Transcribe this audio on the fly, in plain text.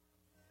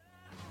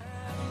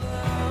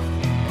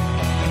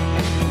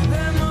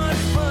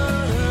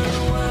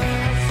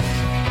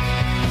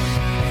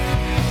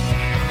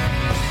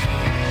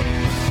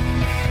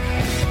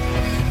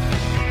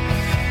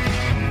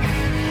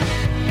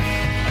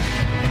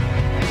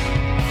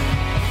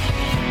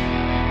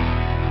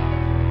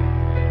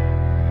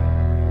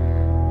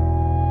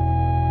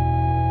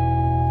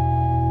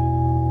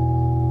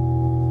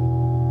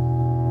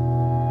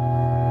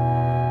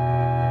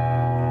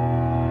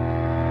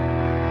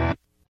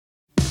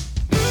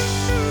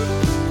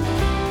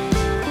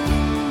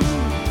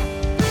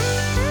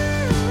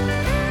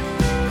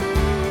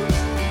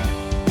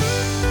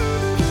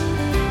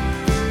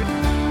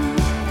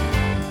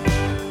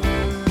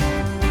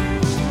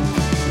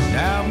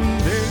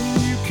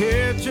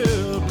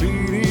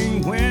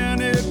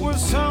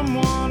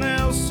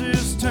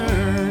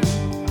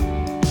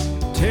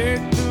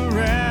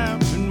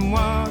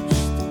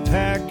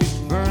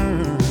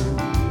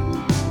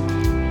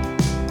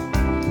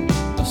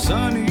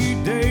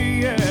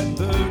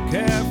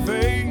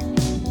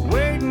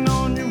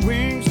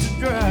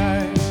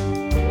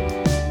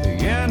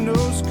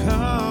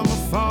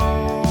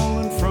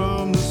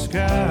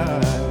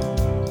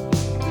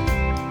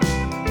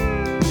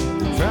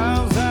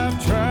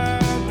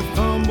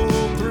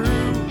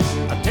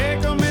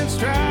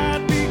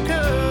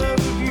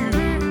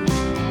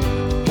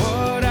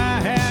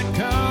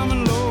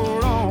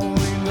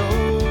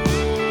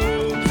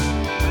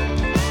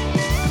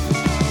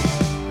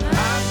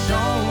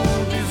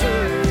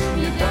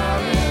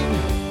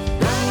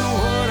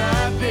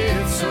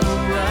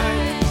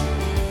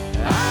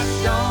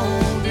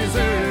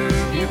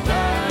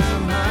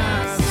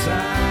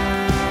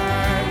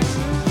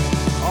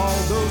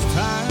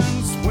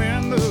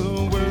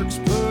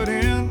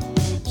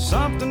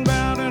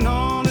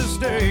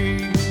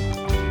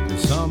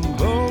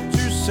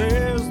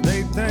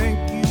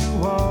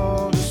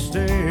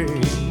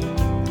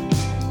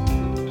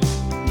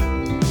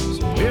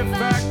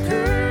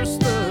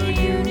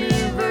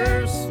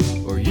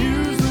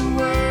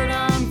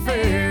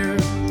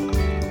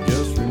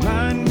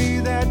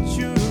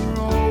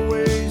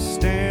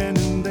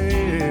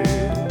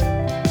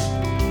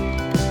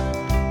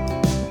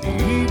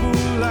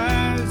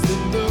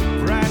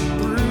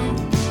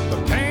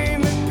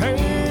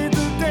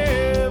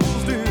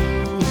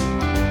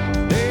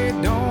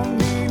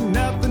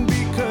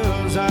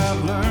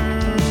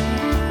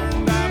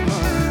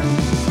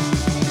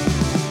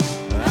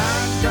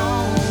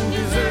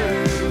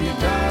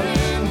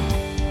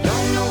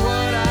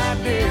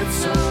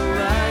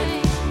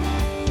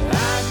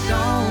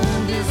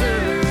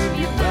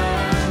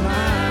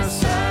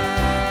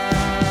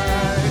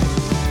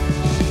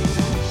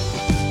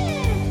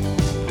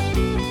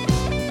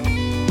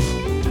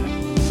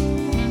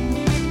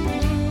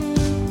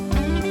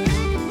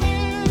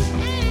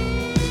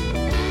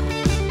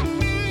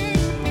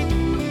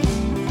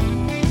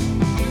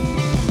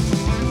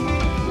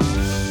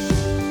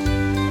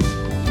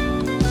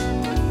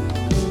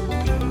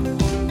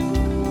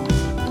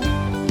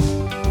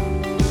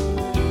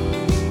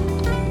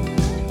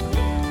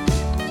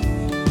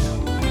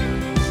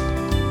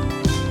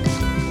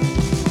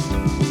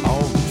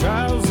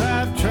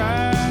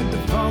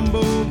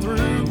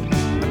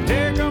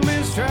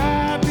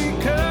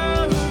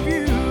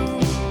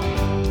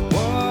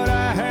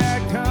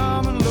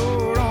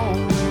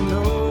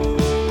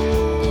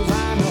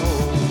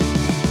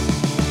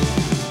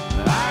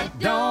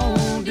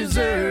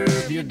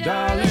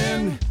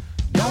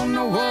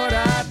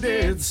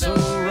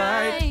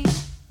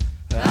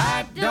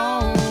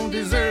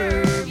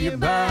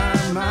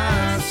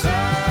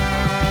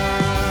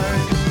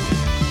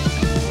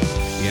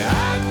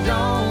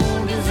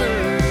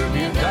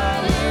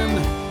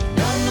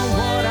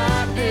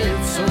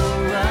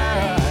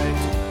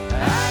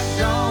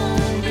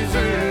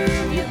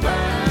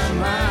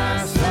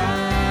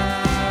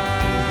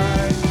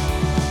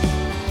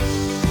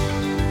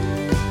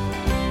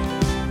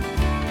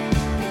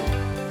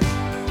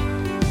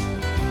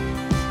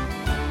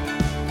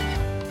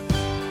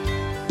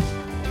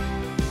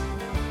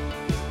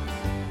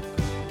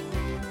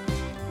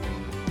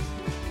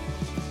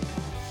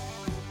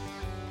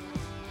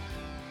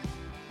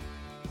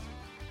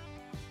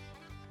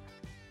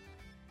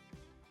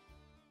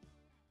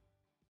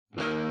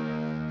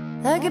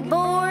I get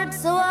bored,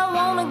 so I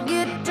wanna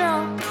get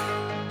drunk.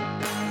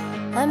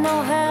 I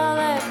know how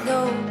that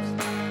goes,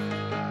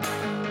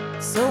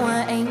 so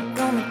I ain't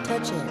gonna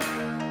touch it.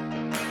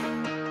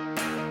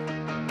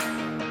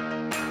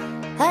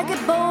 I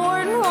get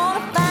bored and wanna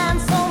find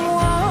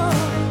someone.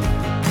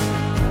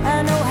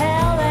 I know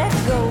how that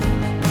goes,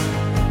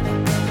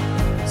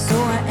 so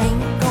I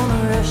ain't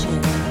gonna rush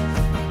it.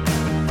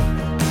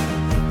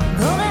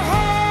 Gonna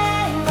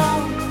hang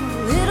on a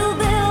little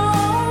bit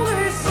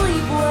longer,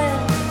 sleep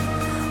well,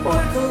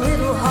 work a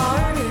little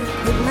harder,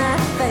 put my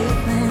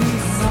faith in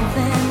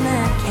something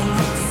I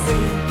can't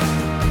see.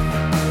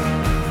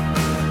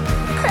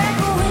 Crack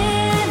a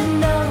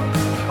window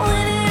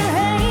when it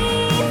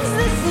rains.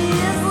 This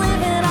is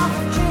living off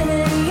of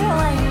Trinity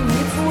Lane.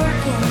 It's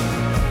working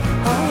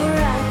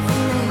alright for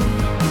me.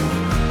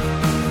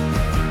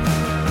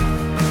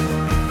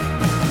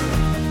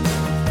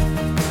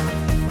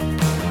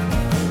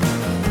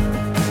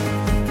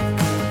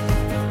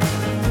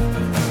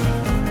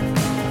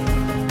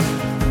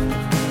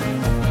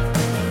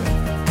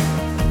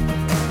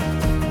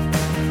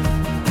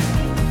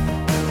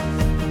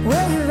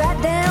 Well, you're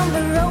right down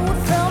the road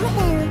from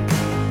here.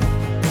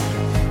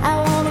 I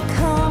wanna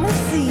come and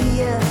see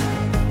ya,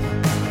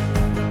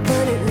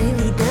 but it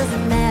really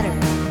doesn't matter.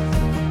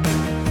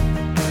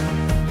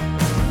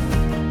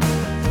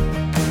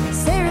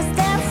 Sarah's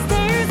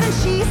downstairs and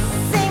she's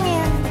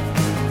singing.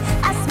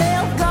 I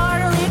smell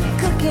garlic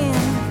cooking.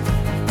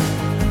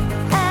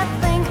 I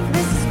think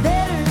this is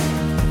better.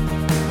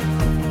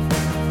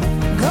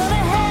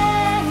 Gonna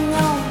hang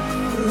on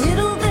a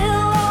little bit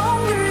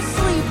longer,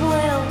 sleep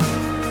well,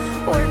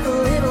 work a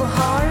little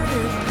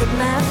harder, put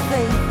my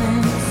faith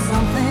in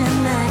something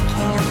I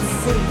can't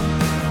see.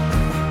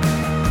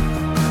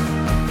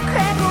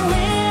 Crack a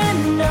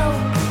window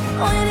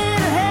when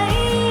it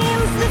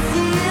rains. This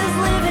is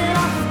living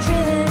off of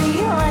Trinity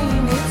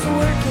Lane. It's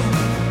working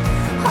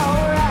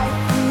alright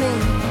for me.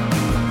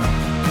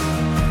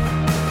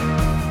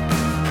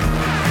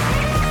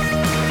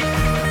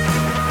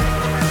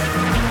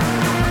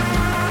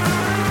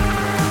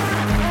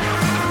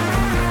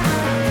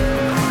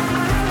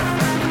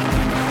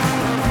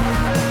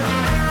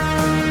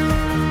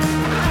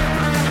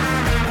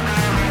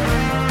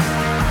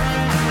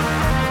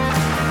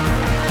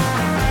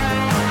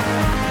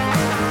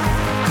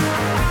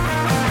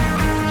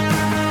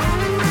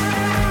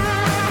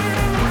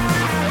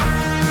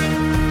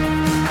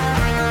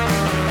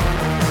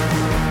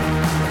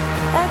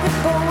 I get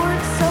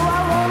bored, so I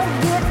wanna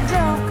get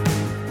drunk.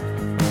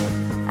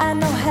 I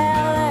know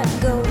how that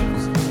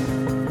goes,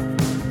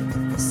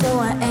 so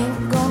I ain't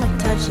gonna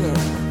touch it.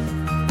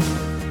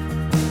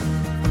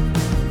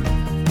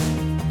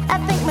 I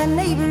think my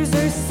neighbors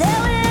are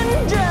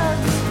selling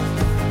drugs.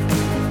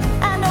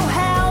 I know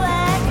how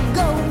that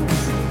goes.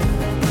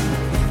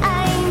 I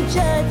ain't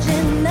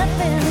judging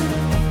nothing.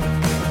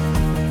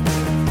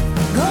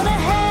 Gonna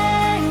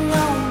hang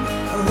on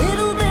a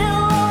little bit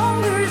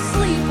longer,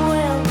 sleep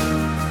well,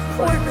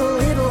 work a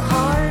little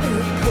harder,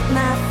 put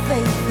my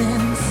faith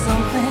in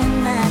something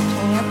I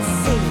can't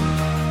see.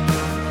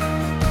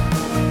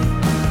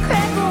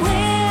 Crack a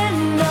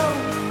window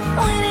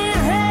when it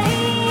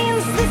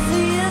rains. This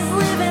is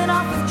living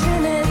off of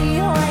Trinity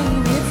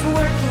Lane. It's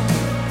working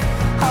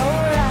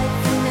alright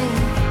for me.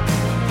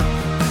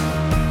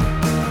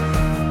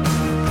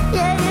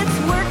 Yeah, it's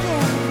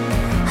working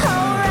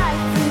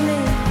alright for me.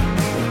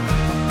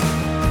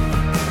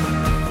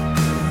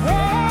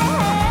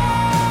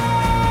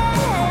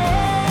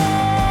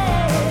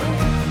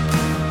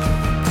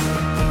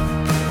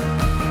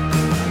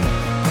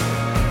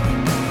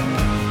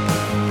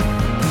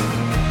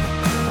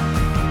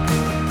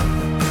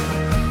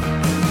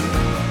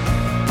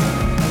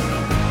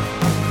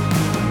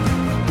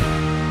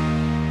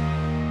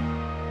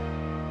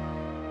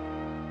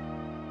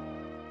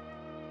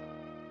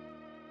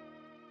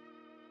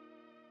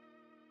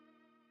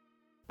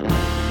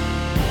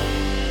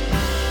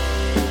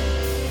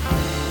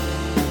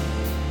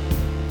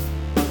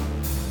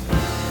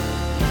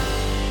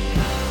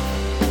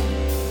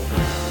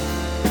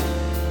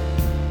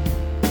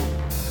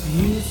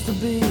 Used to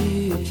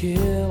be a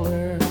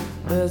killer,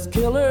 best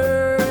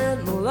killer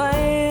in the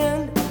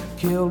land.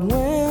 Killed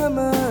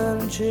women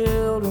and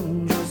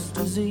children just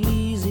as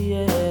easy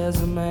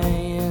as a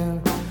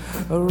man.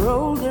 I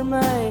rolled their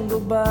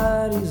mangled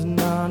bodies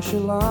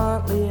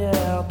nonchalantly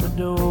out the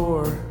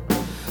door.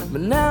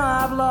 But now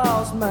I've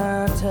lost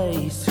my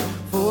taste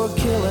for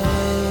killing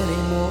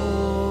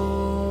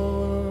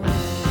anymore.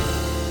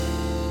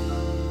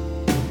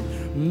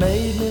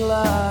 Made me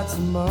lots of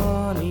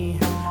money,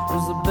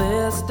 was the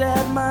best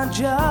at my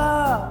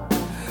job.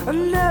 I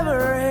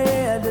never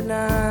had a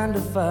 9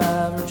 to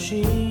 5 or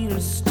cheat or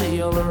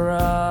steal or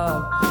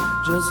rob.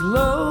 Just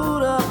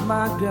load up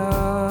my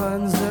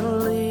guns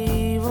and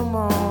leave them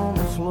on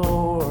the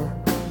floor.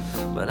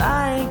 But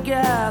I ain't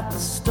got the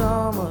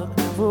stomach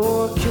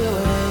for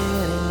killing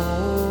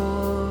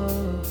anymore.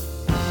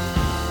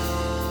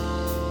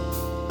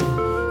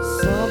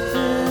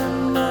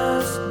 Something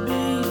must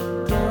be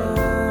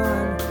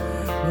done,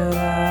 but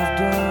I've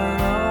done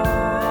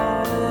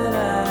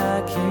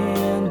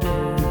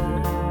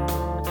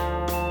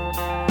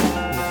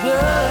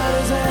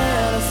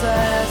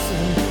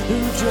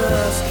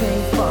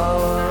can't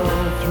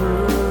follow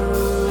through.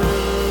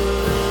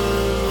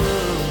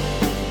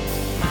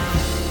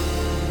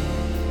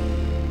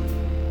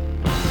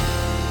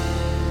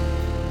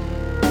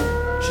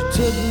 She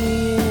took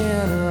me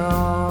in her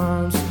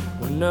arms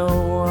when no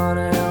one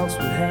else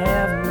would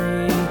have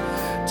me.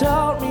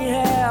 Taught me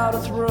how to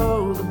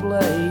throw the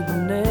blade, but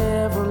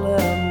never let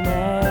them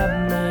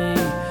nab me.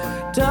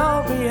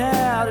 Taught me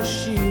how to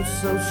shoot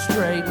so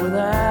straight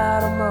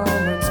without a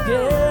moment's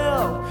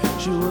guilt.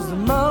 She was the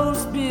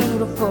most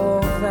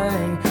beautiful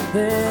thing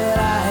that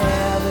I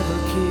have ever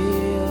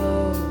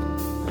killed.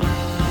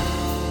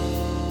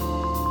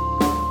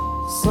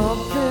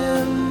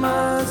 Something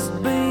must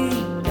be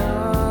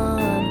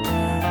done,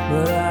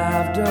 but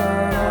I've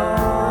done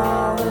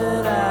all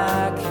that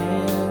I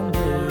can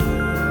do.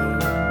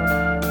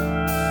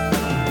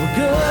 We're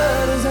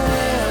good as an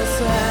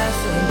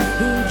assassin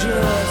who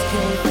just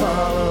can't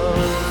follow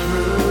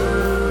through.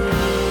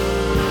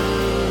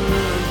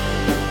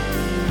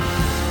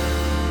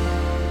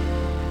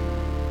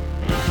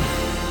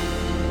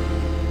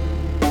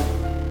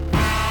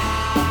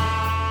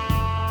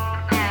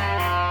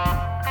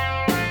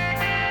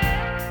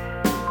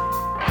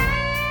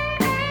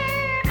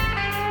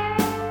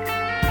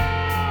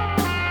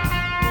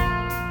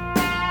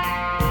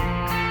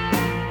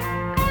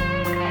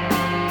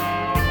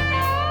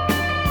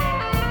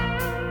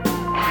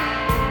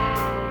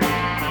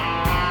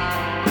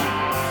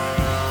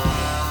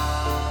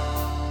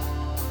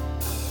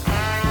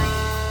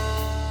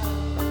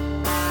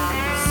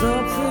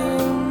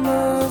 Something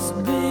must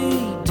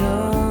be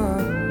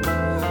done,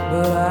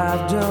 but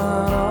I've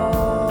done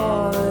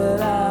all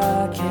that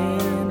I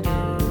can do.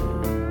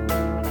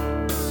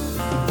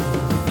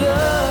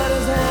 Good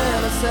as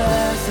an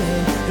assassin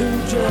who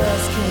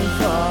just can't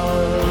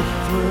follow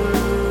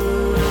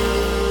through.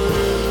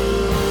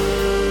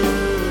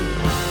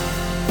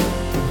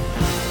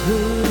 Who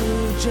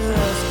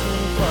just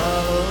can't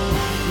follow through.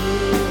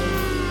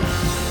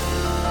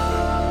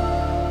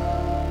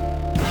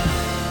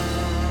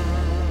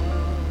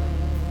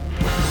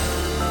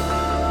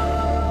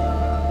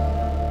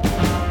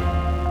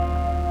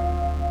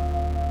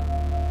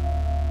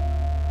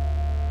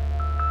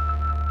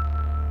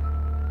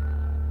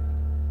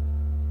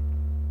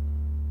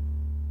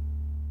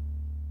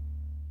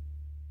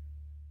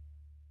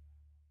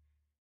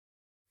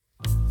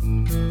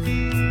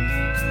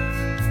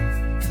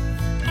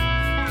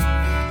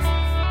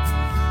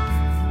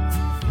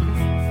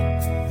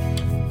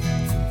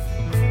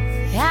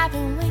 I've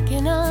been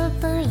waking up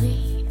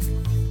early,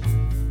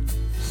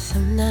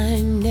 something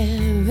I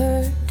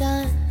never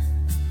done.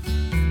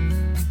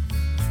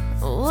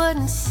 I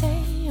wouldn't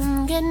say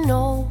I'm getting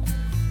old,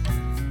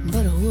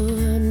 but I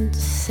wouldn't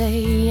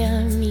say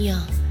I'm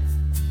young.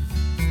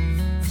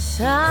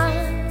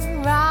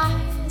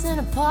 Sunrise and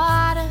a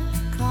pot of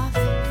coffee,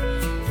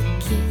 the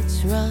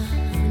kids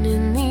run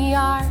in the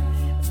yard.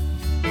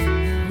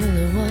 Well,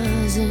 it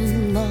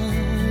wasn't long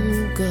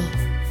ago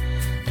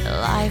that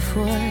life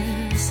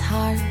was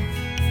hard.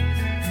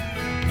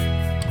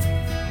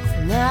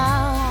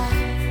 Now I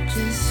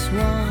just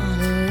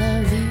wanna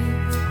love you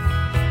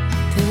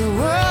till the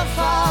world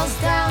falls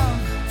down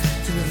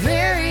to the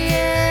very end.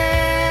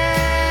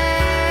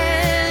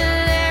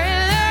 There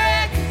in the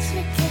records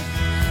we can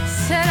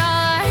set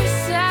all our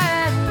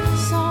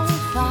sadness on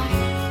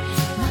fire.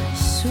 My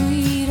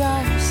sweet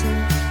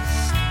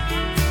arsonist,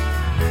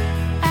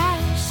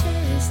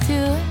 ashes to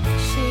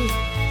ashes.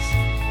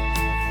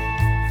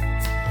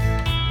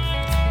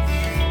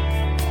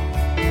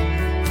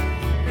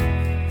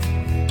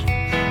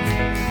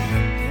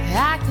 I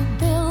could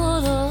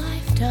build a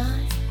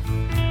lifetime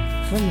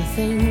from the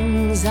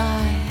things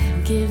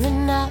I've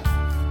given up.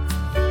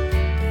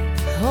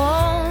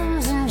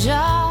 Homes and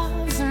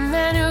jobs and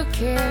men who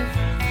care.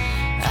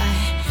 I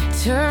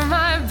turned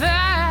my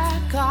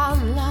back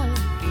on love.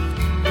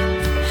 I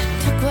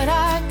took what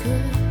I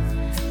could,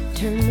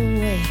 turned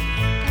away,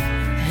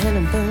 and I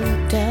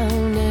burnt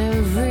down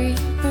every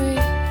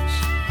bridge.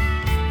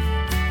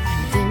 I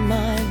did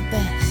my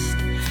best,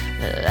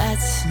 but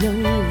that's no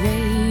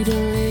way to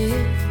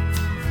live.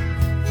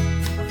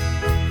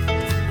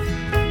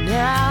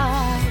 Now I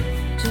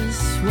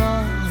just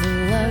wanna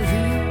love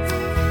you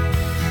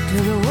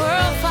till the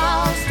world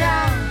falls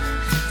down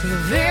to the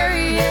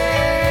very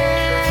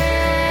end.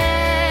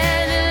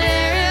 And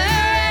there in the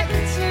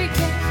records we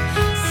can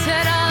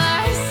set all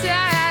our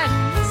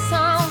sadness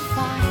on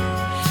fire.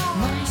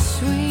 My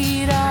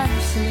sweet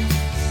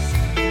arsonist,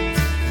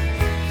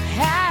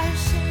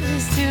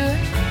 ashes to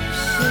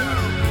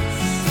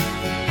ashes.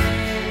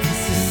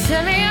 So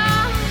send me on.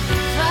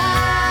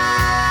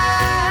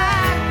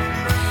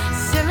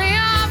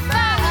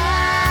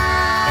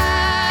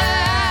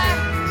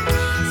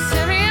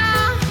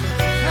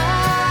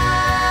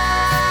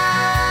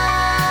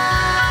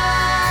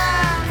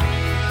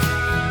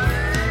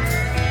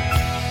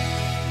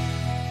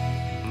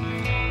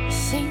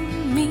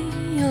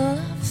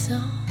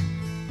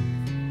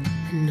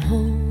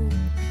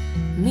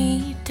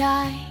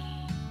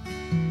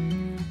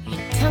 Your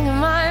tongue in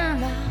my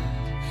mouth,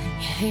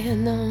 your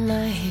hand on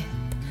my hip,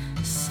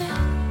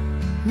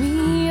 set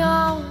me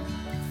on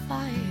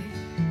fire.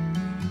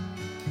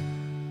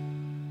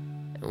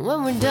 And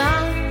when we're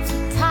done, so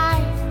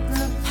tired, and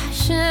the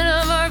passion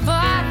of our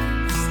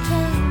bodies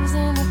turns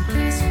into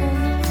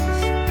peacefulness,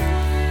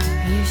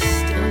 you're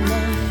still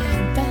my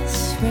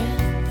best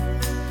friend.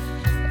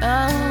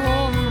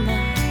 Oh,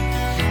 my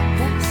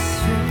best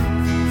friend.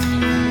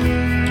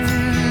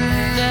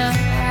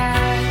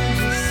 I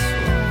just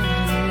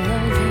wanna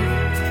love you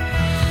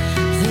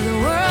till the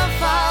world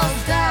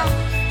falls down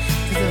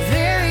to the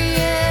very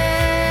end.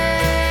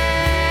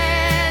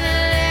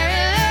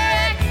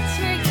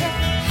 Electric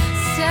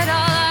set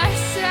all our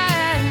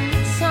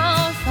sadness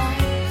on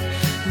fire.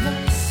 My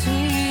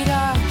sweet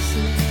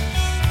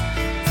arsonist,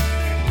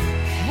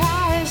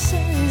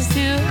 ashes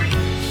to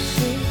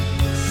ashes.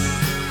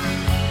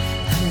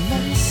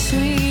 My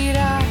sweet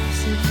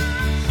arsonist,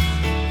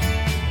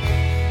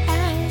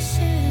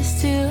 ashes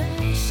to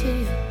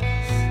ashes.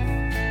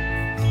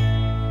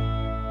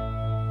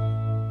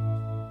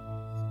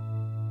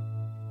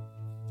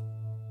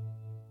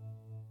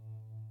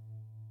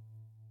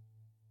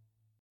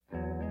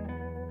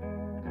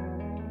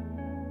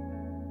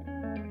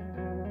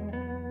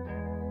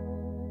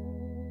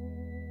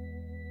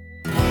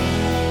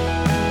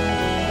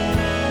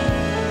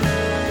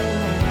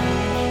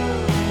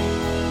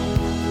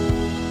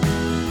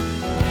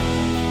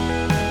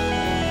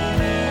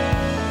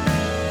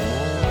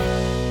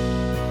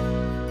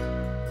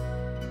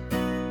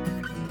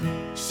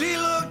 She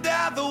looked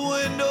out the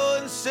window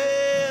and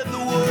said the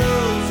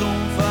world's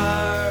on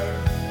fire.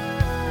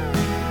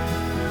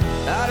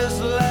 I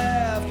just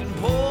laughed and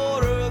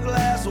poured her a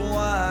glass of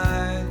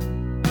wine.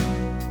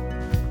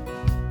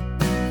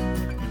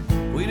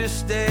 We just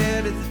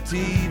stared at the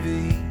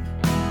TV,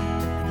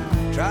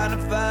 trying to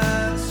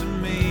find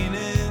some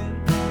meaning,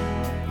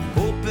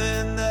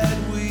 hoping that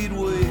we'd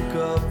wake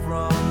up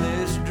from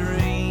this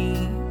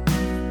dream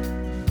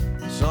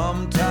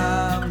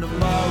sometime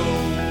tomorrow.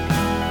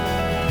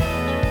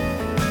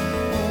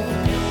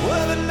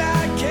 Well, the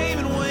night came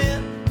and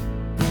went,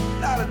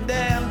 not a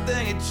damn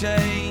thing had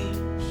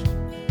changed.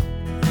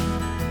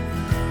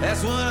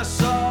 That's when I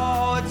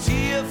saw a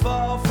tear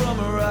fall from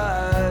her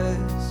eyes.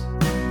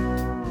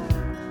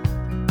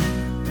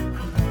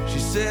 She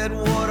said,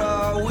 what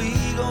are we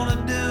gonna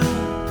do?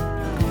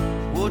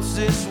 What's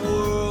this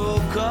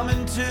world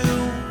coming to?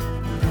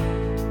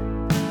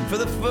 For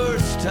the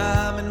first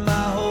time in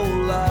my whole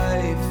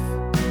life,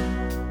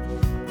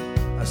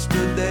 I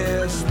stood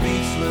there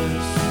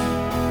speechless.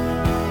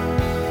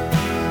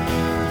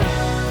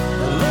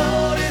 The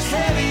load is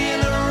heavy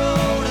and the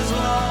road is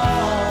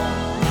long,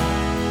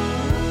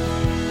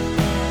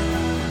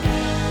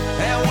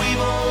 and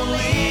we've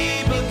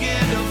only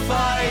begun to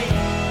fight.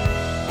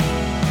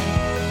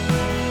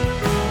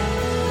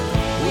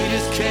 We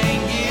just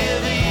can't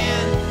give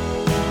in,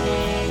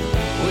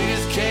 we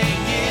just can't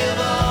give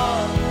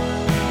up.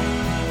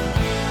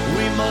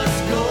 We must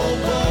go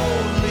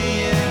boldly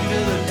into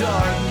the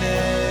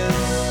darkness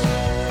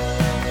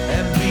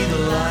and be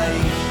the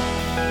light.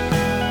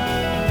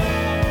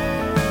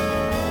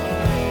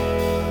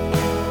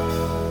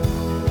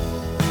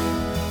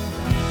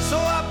 So I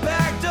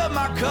packed up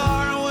my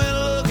car and went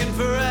looking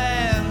for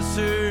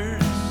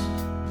answers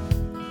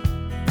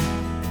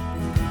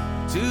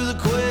to the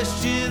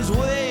questions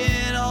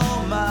weighing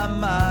on my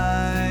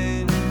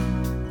mind.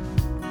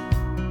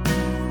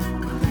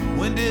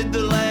 When did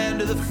the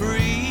land of the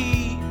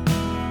free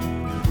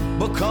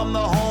become the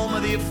home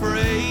of the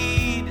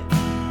afraid?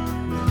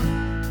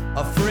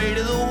 Afraid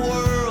of the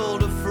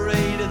world,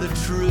 afraid of the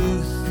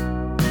truth,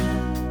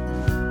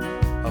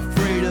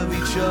 afraid of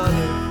each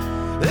other.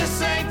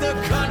 This ain't the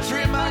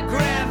country my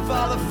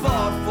grandfather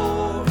fought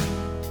for,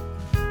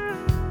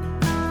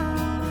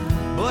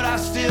 but I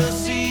still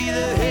see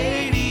the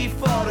hate he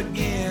fought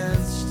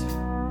against.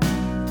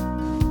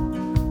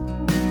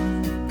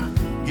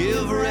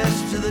 Give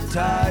rest to the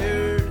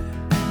tired,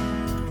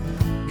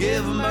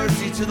 give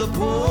mercy to the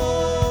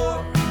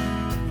poor,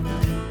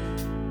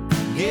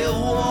 give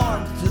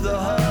warmth to the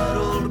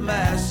huddled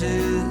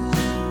masses,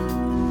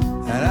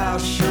 and I'll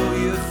show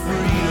you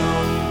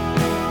freedom.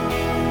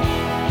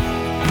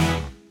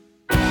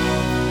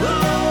 The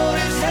load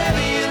is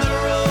heavy and the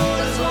road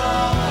is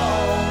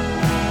long,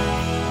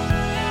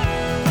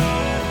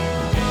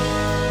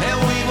 and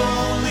we've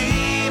only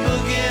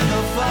begun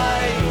to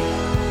fight.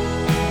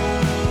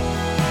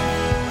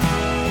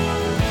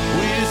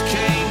 We just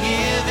can't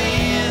give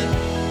in,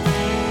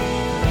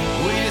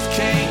 we just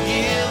can't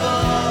give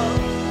up.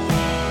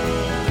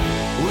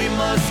 We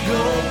must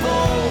go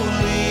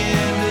boldly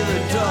into the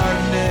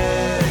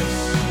darkness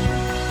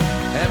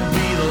and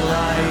be the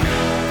light.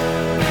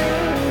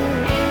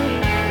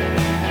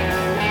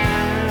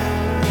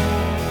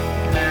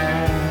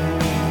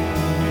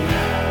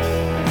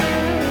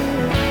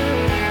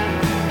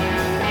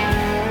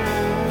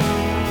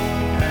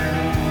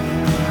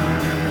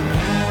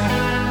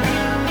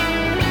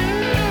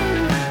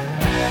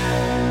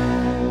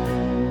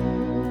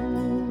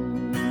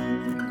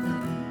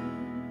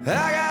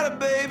 I got a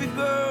baby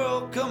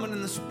girl coming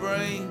in the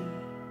spring.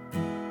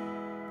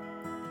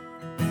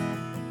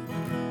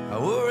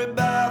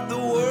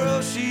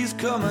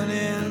 coming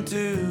in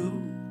too.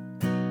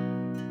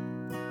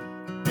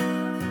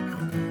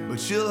 But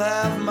she'll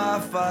have my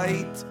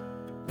fight,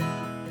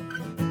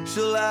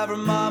 she'll have her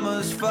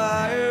mama's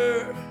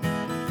fire.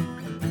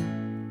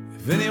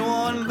 If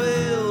anyone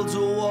builds a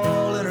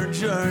wall in her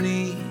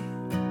journey,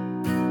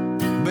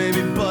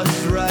 baby,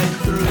 bust right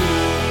through.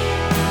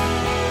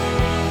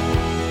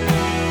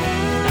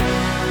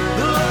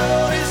 The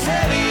load is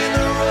heavy and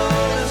the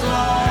road is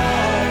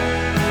long,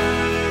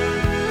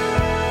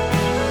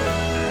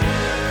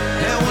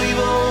 and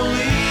we've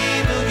only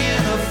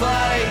begun to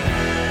fight.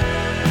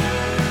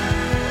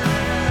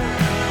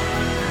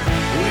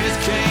 We just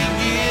can't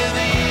give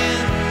in,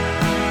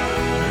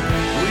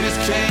 we just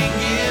can't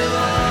give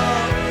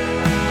up.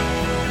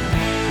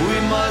 We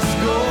must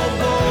go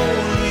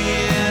boldly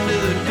into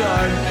the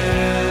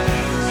darkness.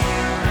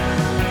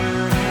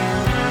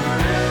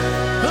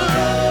 The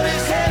road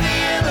is heavy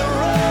and the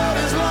road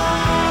is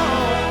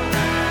long,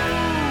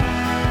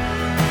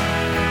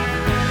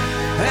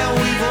 and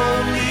we've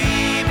only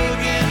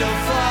begun to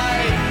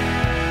fight.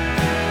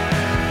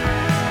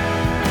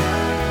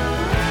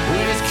 We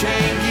just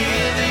can't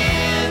give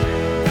in,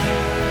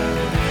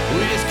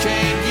 we just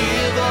can't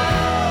give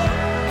up.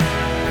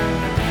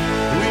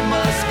 We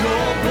must go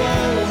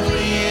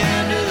boldly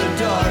into the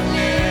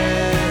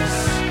darkness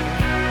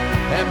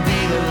and be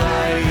the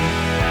light.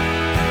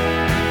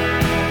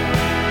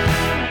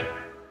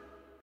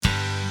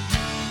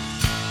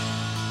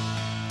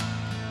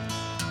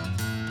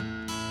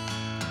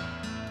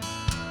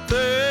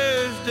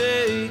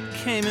 Thursday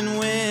came and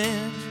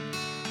went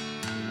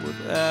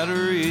without a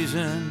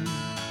reason,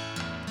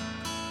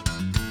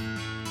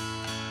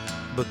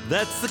 but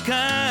that's the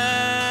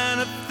kind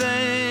of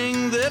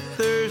thing that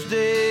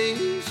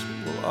Thursdays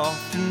will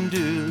often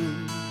do.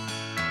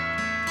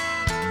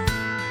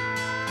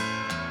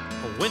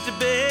 I went to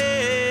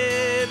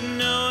bed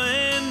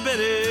knowing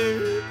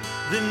better,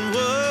 then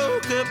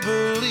woke up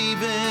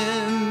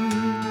believing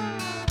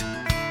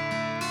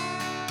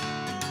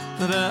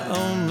that I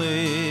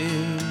only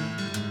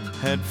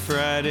had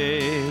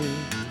Friday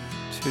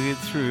to get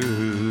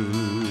through.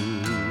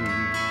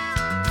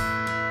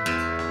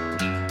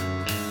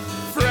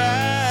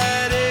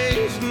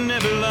 Friday's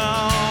never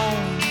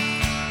long,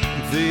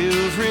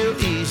 feels real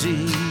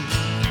easy,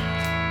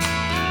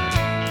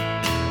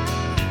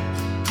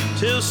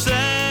 till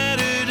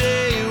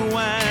Saturday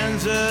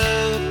winds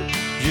up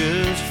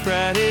just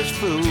Friday's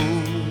fool.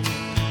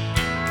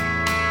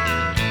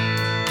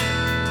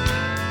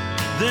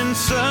 Then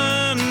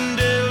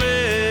Sunday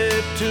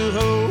led to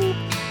hope,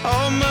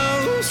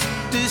 almost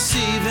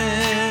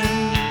deceiving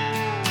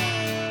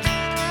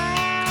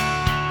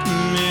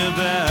me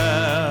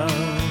about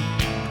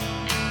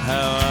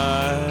how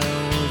I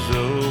was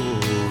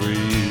over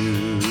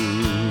you.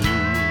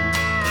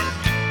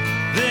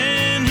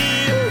 Then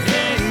here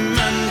came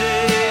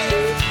Monday,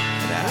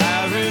 and I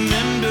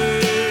remember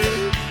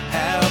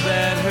how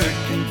that hurt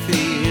can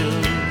feel.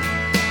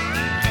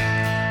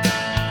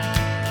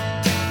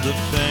 The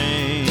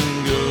pain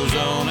goes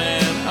on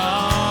and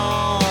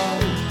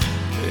on,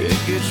 it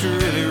gets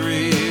really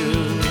real.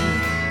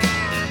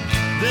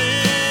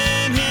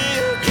 Then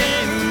here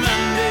came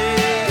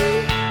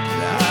Monday,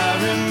 and I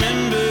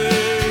remember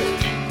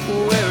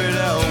where it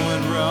all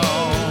went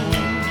wrong.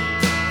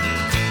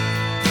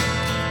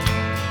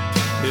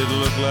 It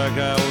looked like I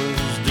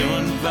was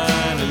doing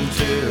fine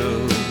until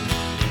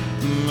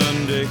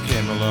Monday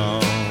came along.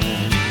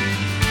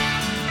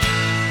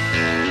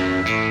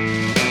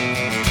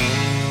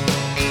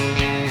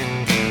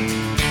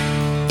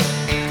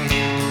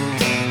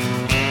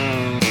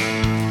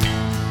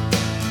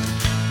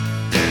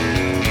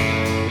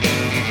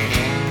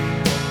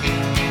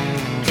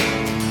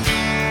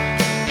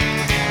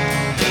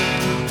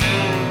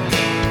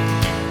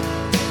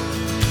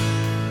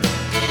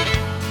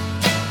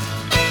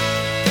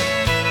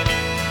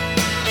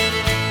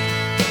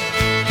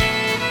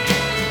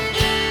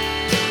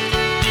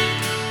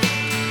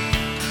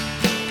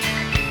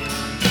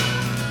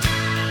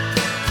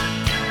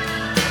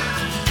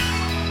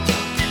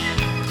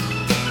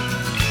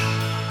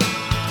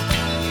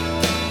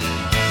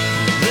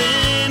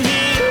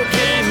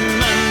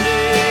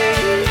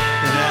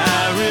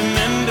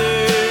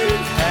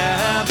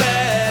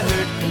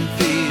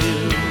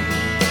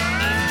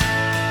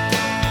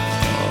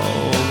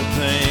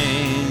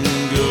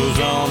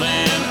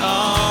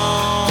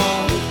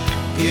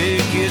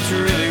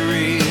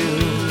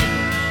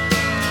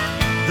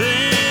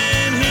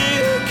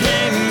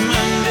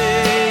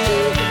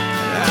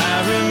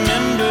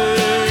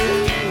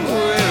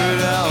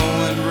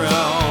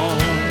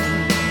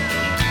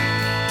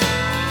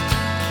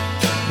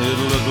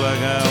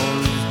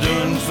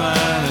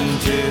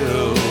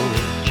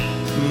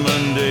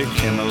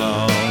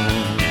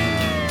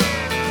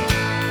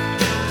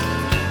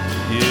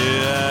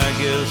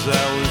 I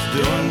was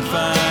doing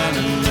fine,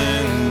 and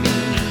then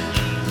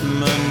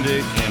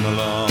Monday came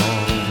along.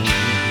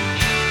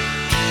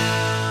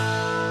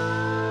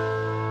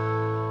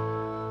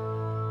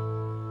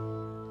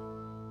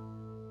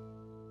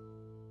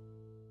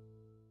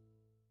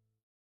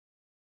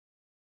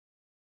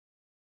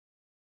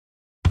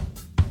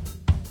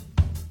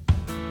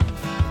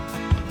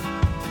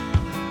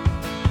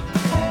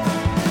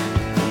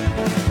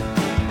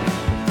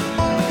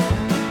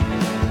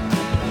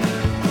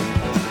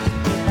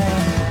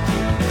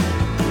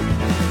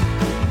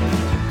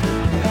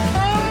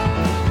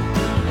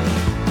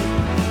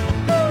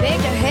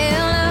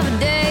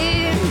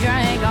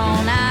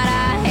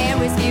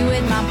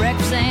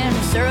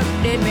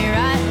 did me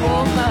right.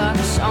 Woke up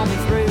and saw me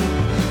through.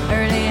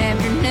 Early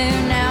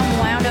afternoon, now I'm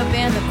wound up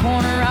in the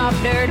corner of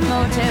a dirty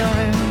motel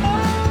room.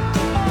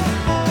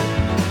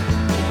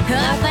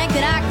 I think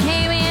that I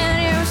came in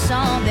here with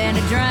something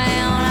to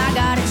drown. I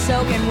got it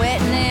soaking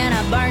wet and then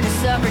I burned the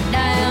sucker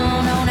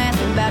down. Don't ask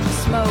me about the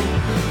smoke,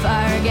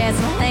 fire,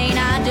 gasoline.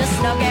 I just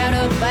snuck out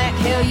of the back.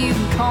 Hell, you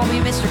can call me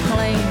Mr.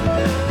 Clean.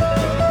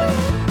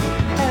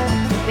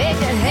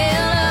 Picked a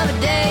hell of a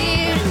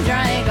day and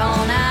drank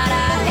all night.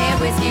 I had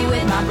whiskey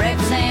with my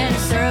breakfast and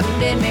the syrup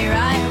did me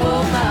right.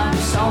 Woke up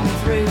and saw me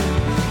through.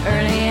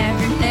 Early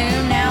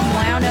afternoon, now I'm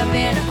wound up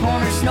in a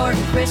corner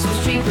snorting Christmas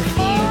tree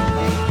perfume.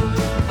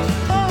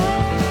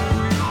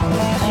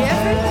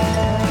 Jeffrey?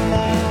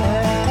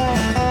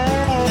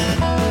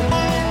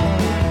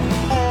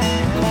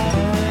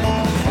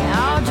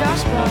 Oh,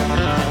 Josh Brown.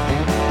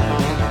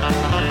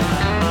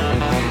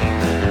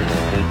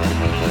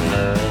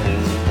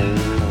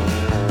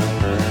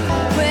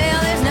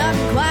 Well, there's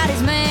nothing quite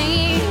as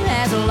mean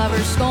as a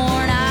lover's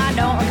scorn. I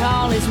don't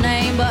recall his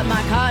name, but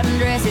my cotton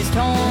dress is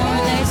torn.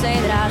 They say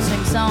that I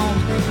sing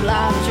songs of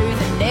life, truth,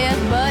 and death,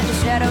 but the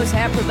shadows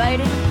have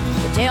pervaded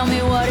to tell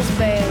me what is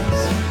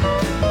best.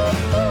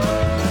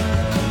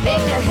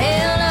 Picked a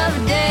hell of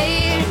a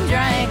day,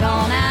 drank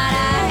all night.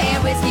 I had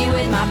whiskey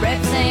with my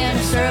breakfast and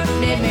the syrup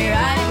did me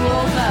right.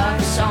 Woke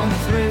up and saw me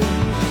through.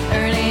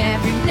 Early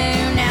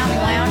afternoon, now I'm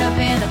wound up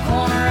in the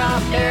corner of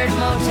a dirty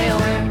motel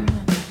room.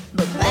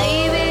 But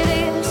baby,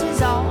 this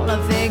is all a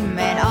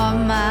figment of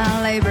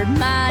my labored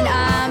mind.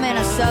 I'm in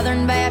a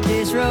Southern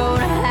Baptist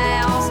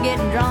roadhouse,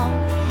 getting drunk,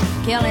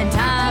 killing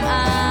time.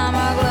 I'm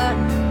a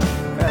glutton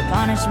for a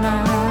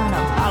punishment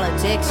of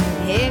politics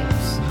and hicks.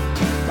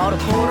 Bought a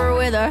quarter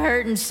with a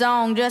hurting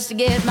song just to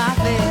get my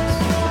fix.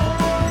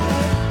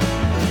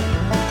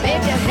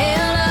 Picked a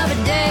hell of a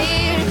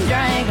day and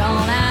drank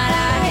all night.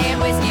 I had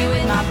whiskey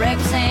with my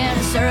breakfast and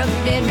the syrup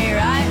did me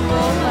right.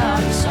 Woke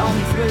up and saw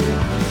me through.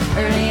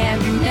 Early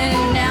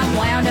afternoon, now I'm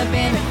wound up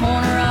in the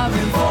corner of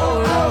room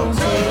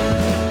 402.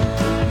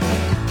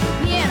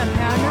 Yeah, and I'm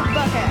pounding your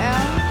bucket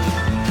out.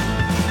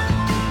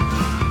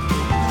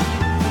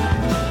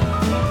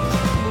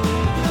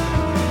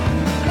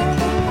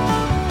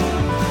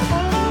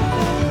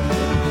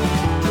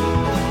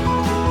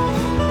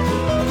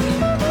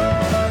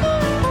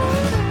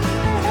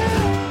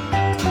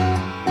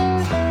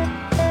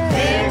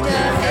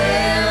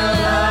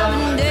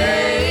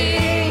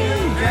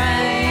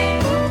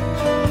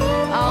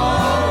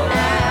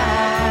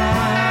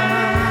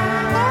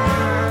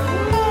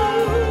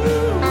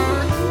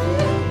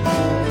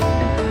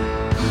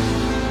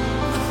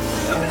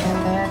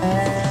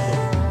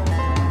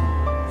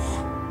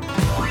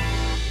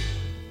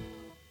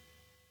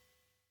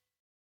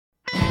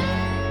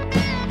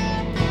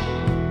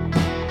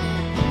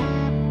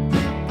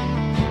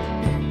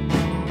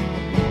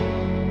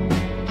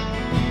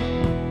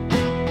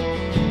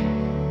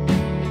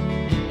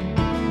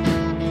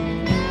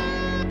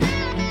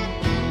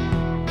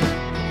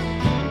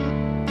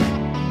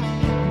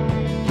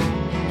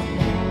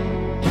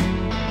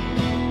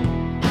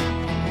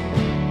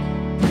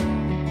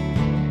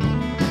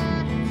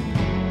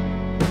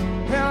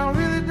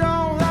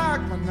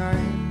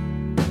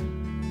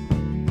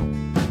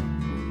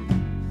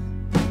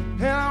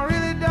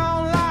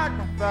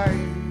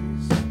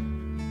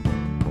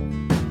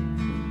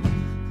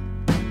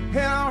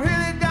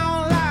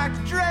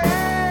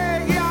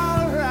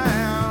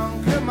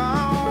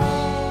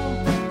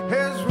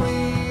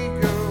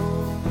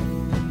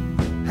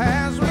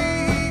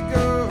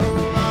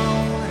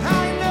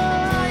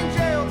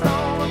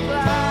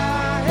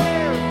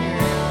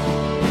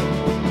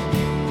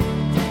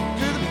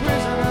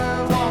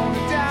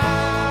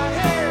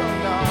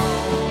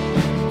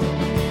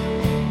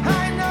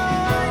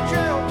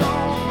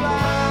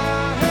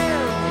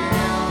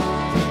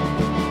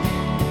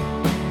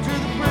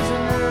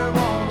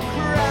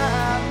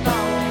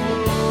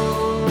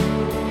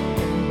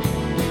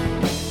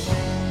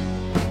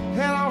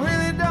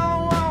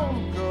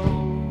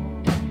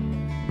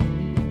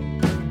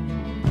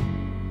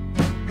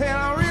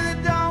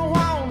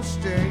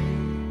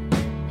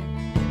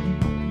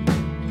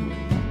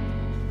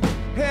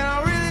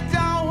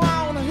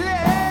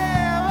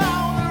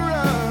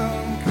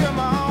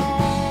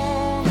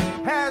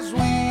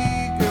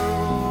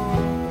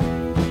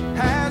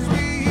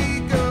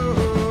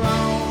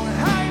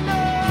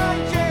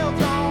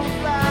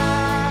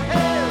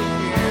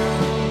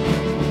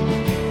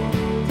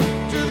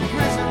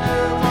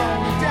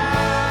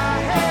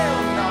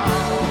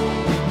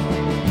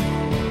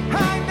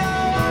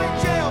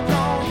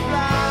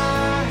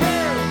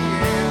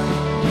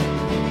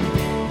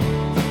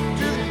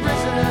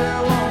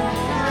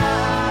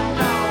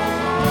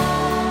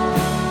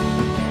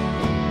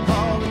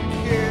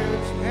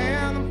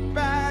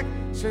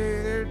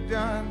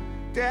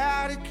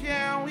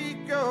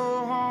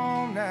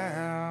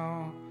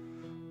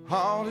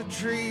 All the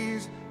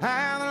trees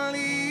and the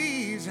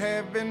leaves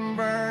have been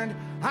burned.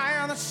 High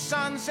on the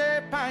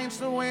sunset paints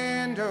the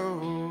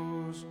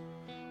windows.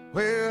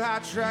 Well, I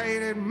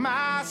traded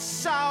my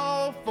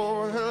soul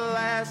for the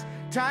last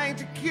tank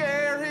to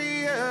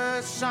carry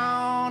us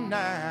on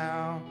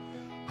now.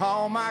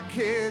 All my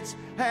kids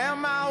and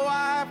my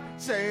wife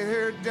say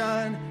they're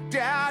done.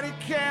 Daddy,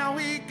 can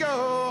we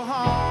go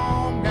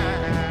home now?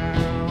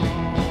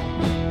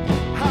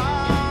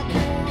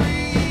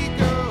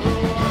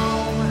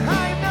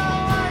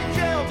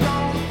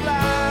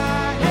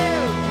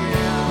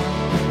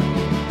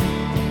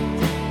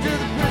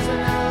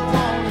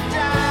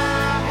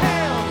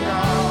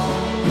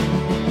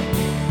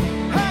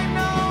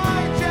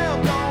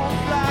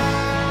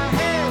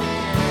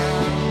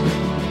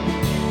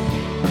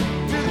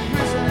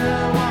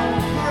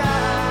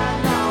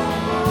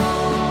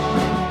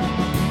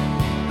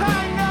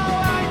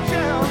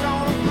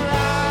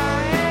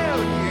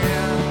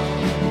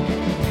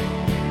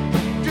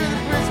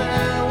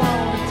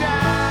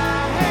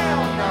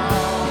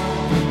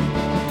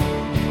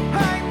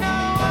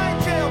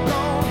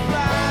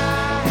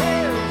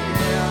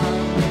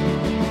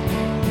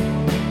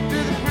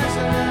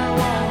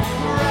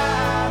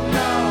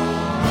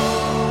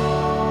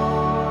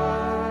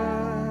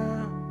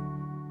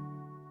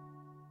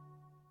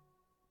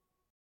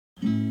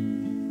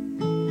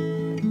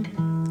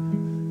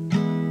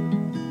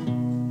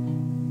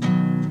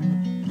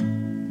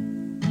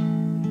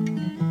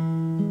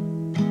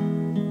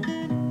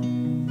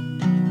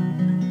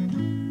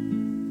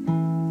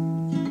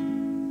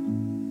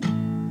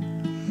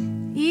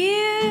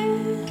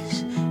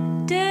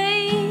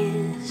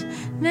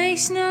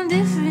 Makes no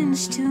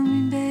difference to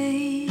me,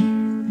 babe.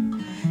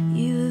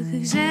 You look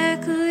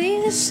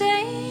exactly the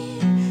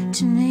same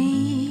to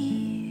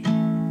me.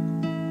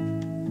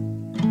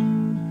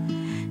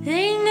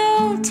 Ain't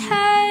no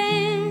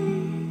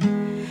time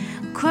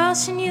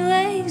crossing your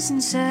legs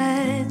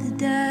inside the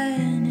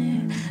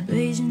diner,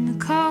 raising the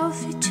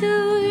coffee to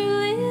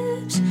your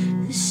lips,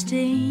 the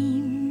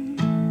steam.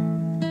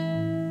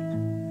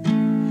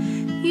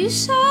 You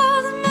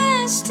saw the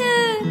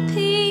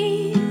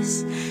masterpiece.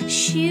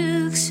 She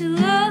looks a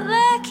lot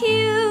like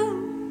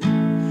you,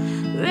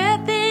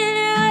 wrapping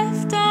her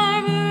left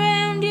arm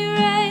around your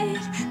right,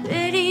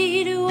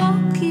 ready to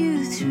walk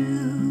you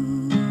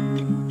through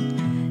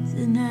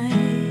the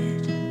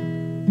night.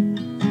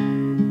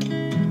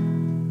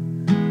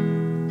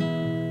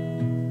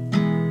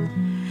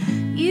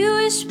 You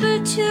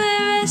whispered to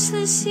that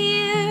restless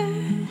ear,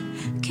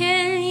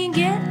 can you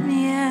get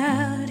me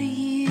out of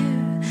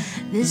here?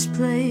 This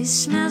place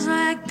smells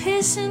like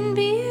piss and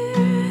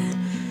beer.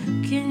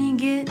 Can you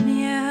get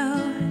me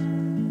out?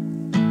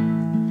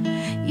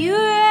 You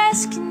were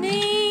asking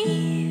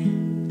me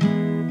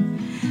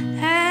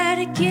how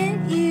to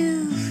get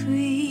you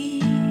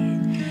free.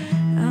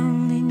 I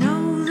only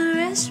know the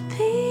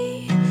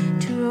recipe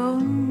to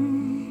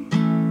roam.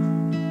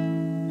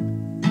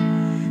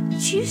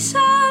 But you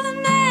saw the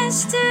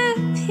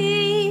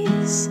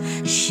masterpiece.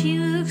 She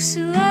looks a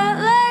lot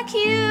like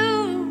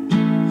you,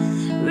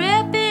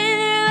 wrapping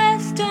her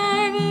left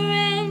arm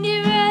around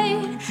your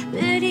right,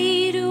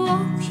 ready to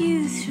walk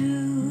you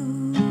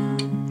through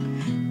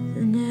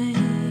the night.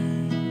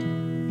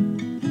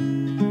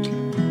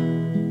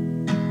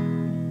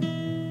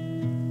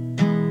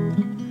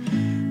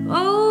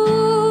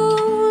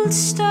 Old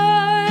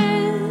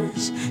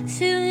stars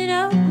filling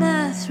up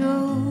my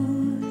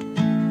throat.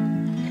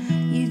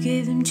 You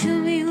gave them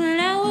to me when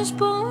I was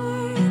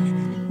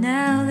born.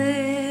 Now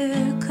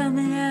they're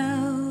coming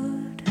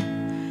out.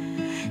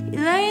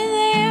 You're laying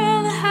there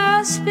on the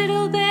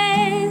hospital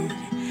bed.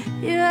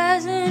 Your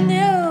eyes are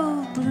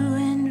narrow, blue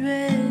and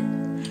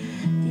red.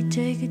 You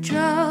take a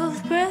draw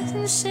of breath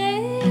and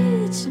say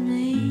to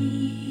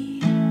me,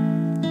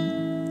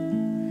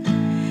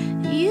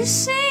 you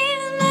see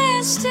the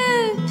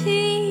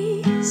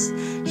masterpiece.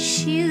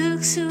 She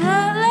looks a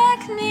lot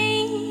like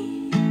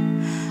me,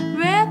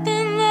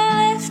 wrapping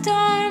that left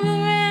arm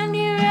around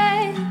your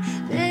right,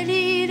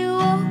 ready to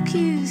walk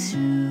you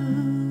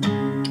through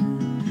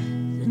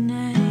the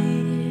night.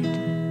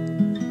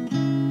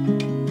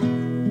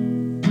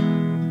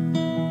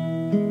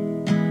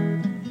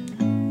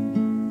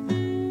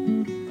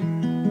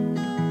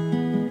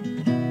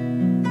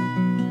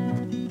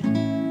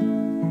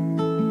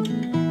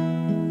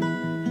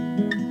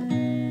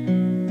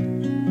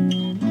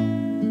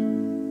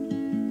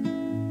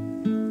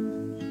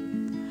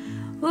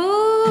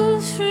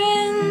 Old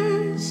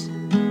friends,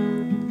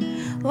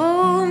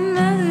 old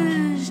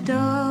mothers,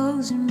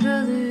 dogs and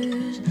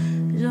brothers.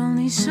 There's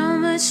only so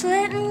much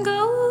letting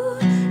go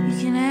you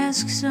can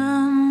ask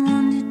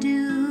someone to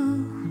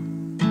do.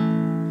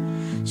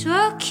 So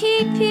I'll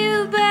keep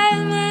you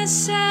by my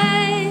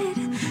side.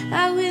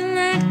 I will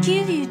not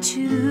give you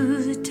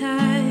to the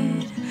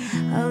tide.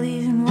 I'll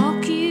even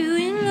walk you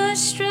in my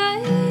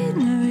stride,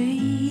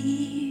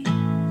 Marie.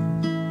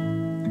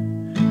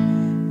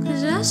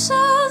 'Cause I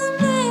saw the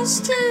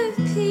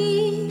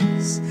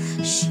masterpiece.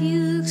 She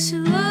looks a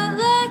lot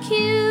like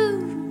you,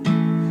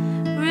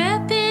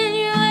 wrapping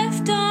your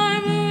left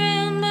arm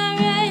around my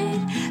right,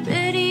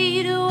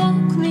 ready to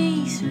walk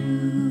me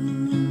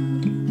through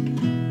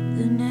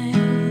the night.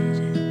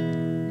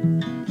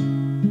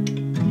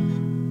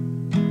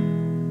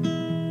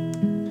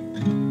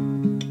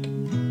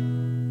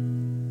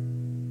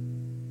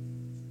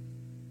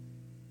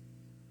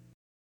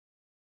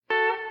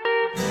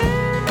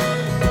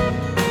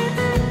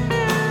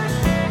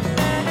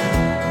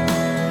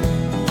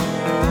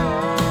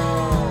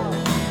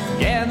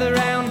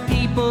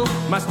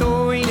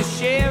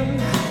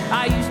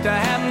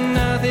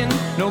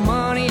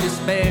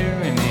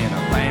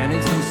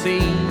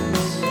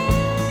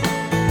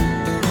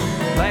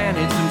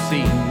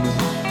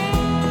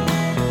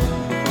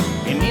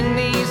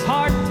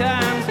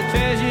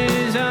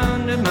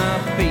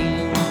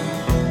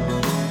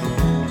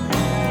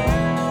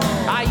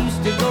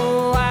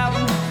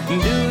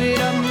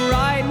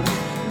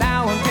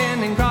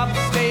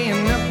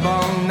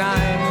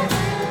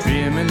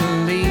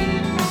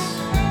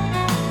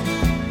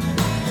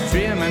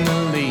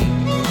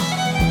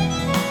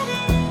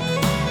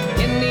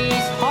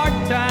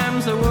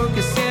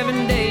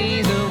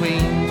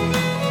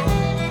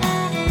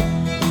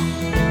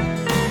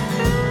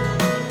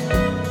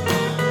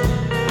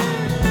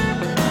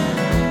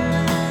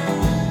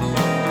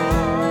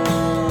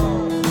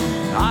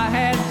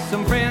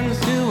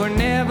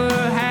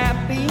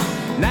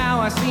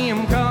 see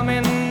him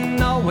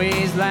coming,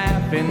 always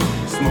laughing,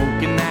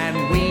 smoking that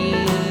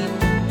weed,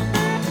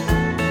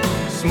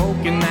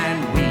 smoking that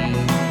weed.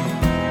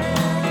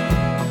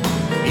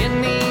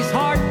 In these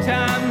hard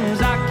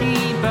times, I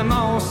keep them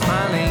all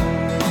smiling.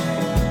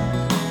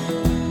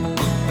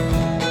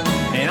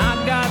 And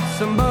I've got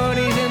some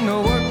buddies in the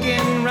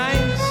working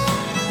ranks,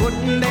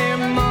 putting their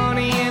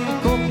money in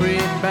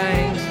corporate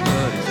banks,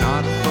 but it's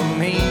not for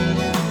me.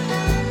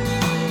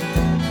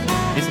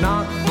 It's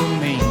not for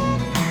me.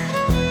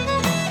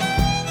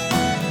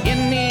 In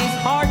these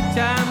hard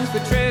times, the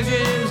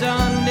treasure's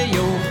under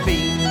your feet.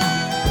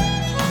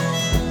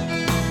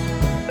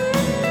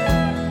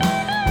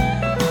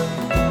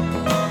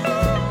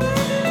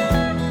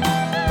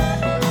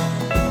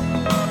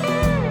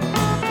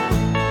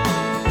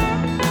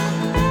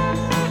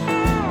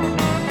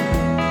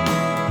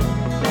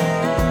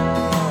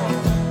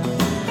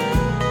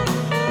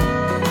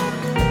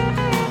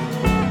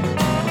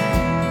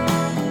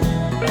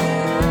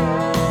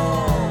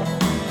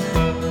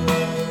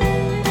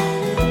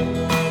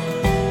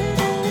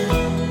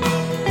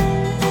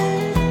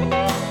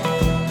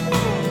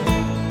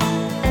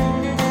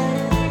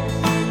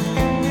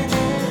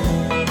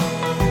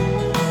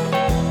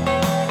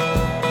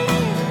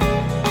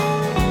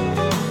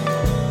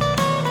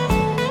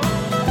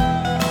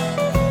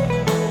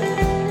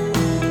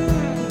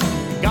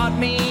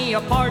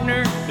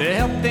 Partner to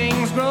help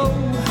things grow.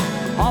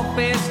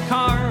 Office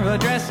car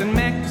address in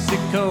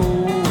Mexico.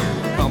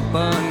 We're a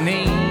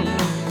company.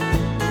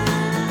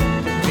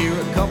 We're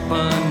a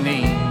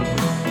company.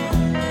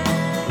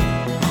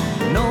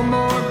 No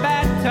more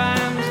bad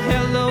times.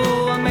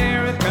 Hello,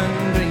 American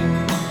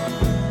dream.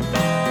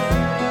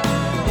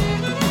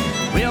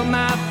 Well,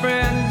 my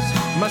friends,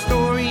 my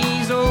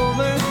story's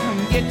over.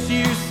 Get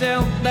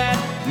yourself that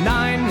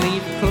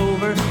 9-leaf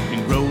clover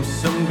and grow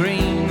some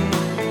green.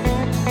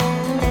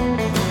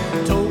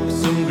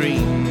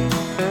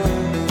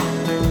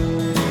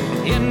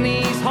 In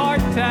these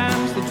hard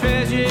times, the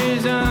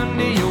treasure's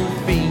under your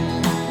feet.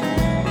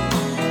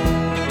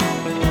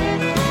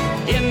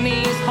 In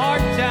these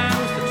hard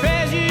times, the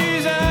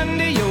treasure's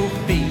under your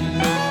feet.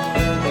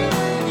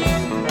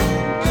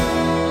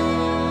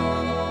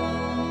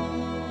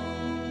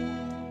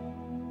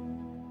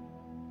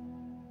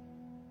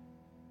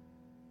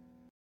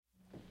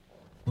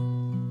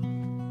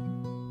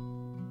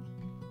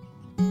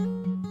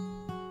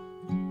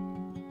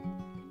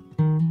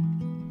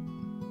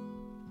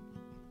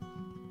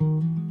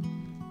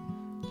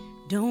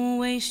 Don't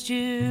waste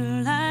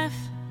your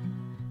life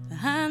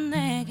behind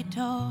that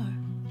guitar.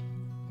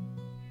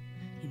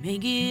 You may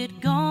get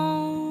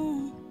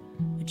gone,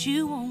 but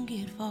you won't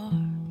get far.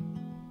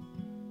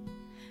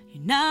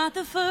 You're not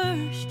the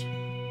first,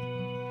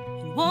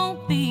 and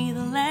won't be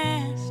the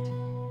last.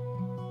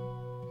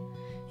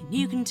 And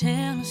you can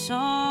tell us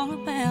all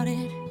about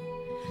it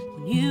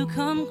when you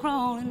come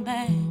crawling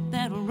back.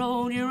 That'll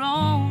roll your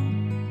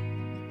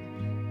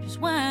own, just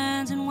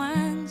winds and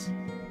winds.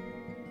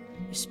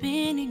 You're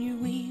spinning your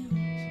wheels,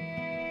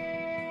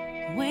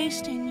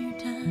 wasting your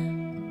time.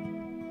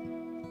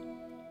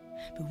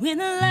 But when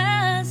the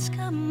lights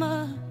come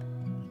up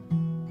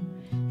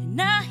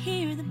and I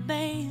hear the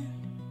band,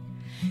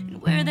 and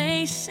where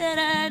they said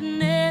I'd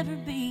never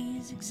be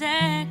is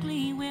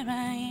exactly where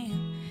I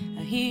am.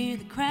 I hear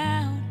the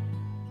crowd,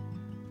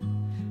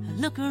 I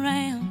look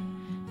around,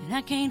 and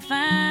I can't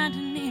find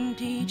an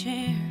empty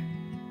chair.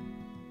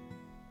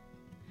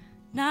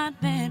 Not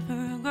bad for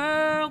a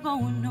girl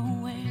going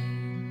nowhere.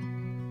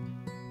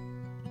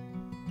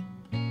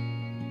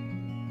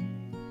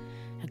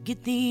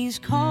 Get these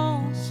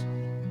calls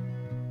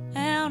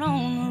out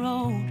on the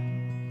road.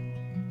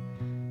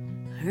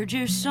 I heard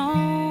your song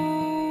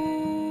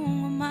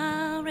on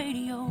my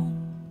radio.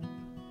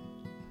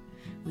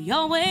 We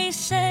always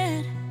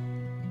said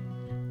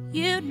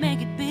you'd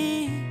make it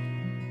big,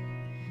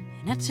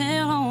 and I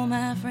tell all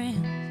my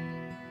friends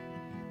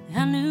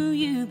I knew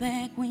you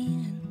back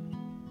when.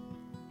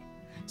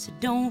 So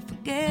don't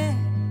forget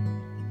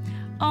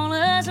all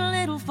us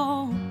little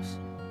folks.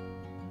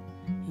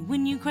 And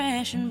when you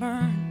crash and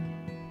burn,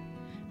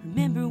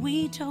 remember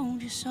we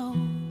told you so.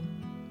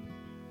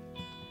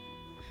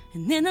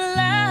 And then the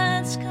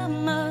lights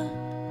come up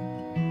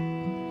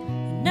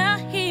and I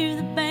hear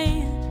the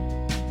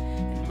band,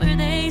 and where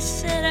they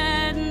said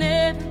I'd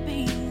never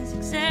be is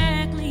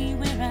exactly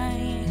where I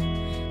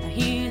am. I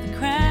hear the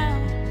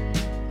crowd,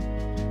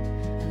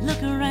 I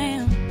look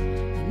around,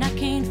 and I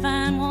can't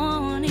find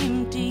one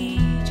empty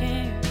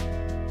chair.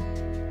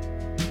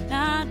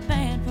 Not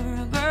bad for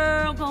a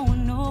girl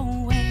going nowhere.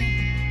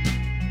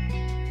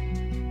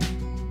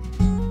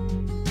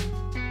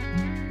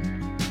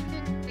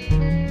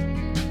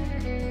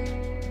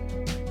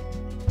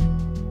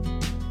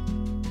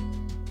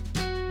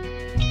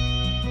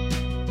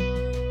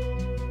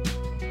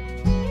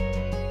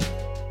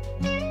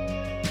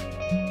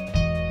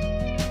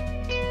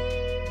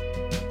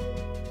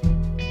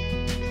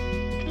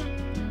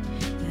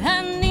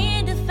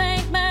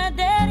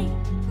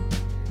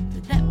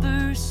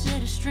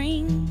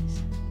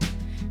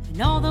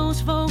 All those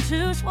folks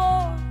who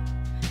swore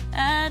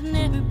I'd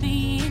never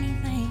be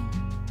anything.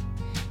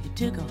 You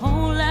took a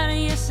whole lot of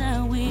yes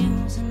I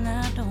wills, and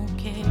I don't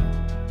care.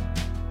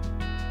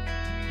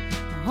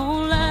 A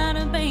whole lot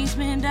of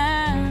basement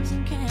dives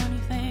and county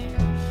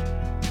fairs.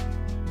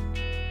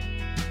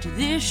 To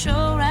this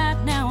show right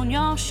now, and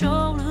y'all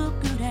sure look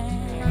good out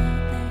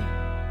there.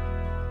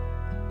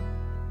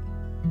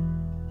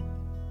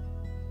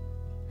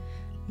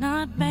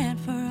 Not bad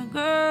for a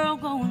girl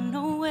going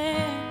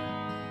nowhere.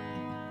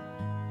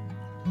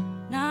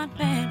 Not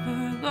bad for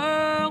a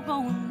girl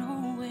going nowhere.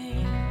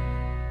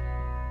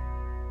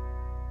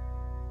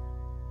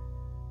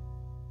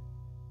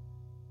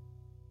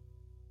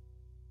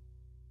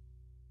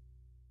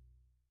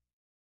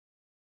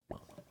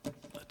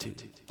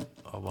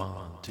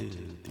 One, two,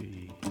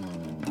 three.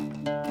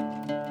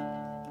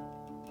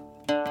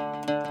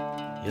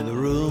 Yeah, the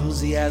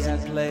rooms he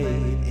hasn't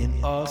played in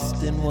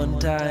Austin one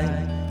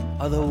time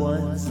are the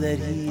ones that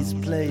he's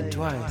played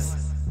twice.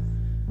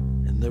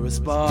 And the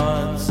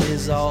response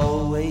is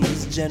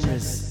always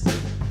generous,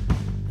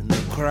 and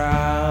the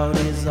crowd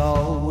is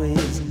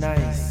always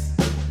nice.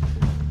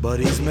 But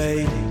he's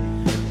made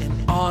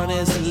an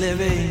honest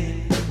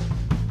living,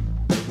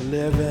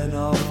 living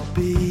off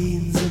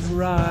beans and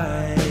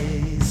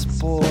rice,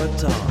 poor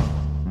Tom.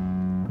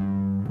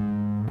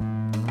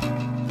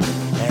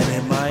 And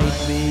it might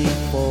be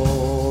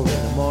 4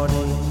 in the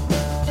morning,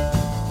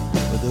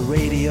 but the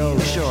radio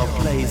sure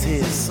plays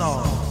his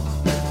song.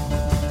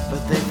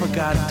 But they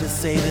forgot to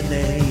say the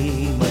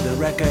name of the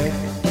record.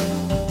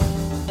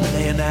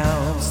 They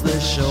announced the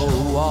show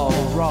all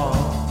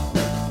wrong.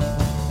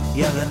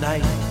 Yeah, the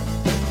night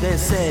they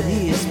said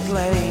he is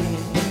playing,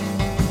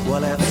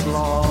 well, that's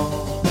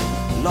long,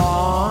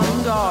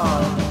 long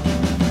gone,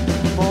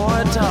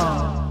 poor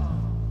Tom.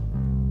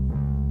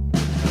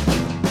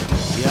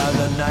 Yeah,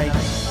 the night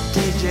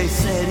DJ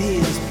said he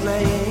is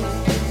playing,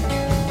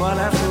 well,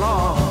 that's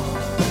long,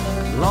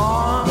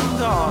 long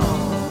gone,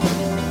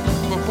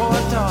 poor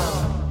Tom.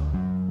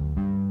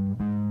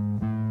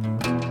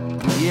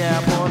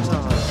 Yeah, poor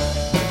Tom.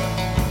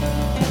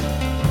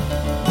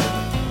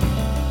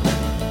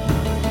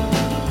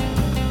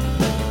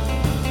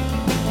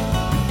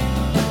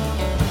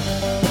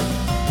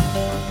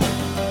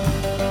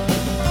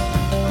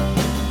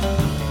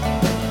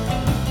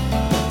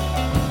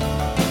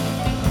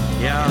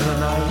 Yeah, the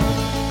night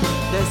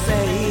they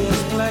say he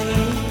is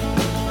playing,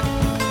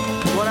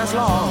 well, that's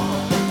long,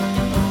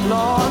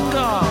 long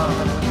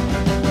gone,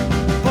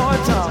 poor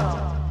Tom.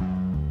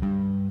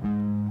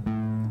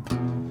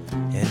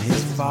 And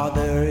his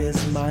father is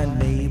my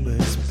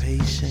neighbor's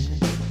patient.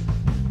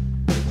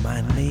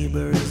 My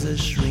neighbor is a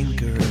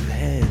shrinker of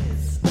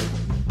heads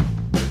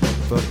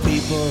for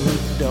people who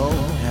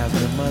don't have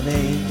the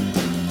money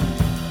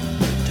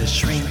to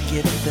shrink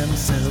it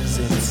themselves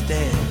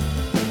instead.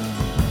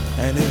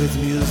 And if it's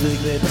music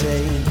that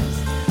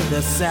tames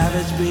the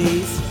savage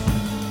beast,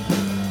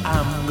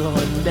 I'm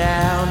going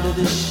down to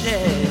the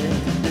shed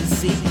to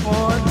see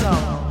poor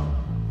Tom.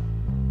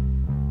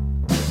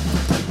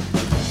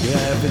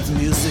 Yeah, if it's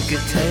music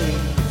that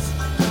tames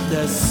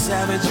the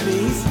savage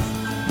beast,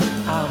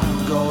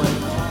 I'm going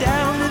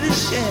down to the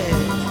shed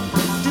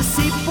to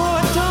see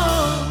poor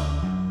Tom.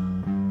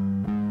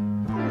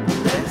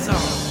 That's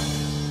all.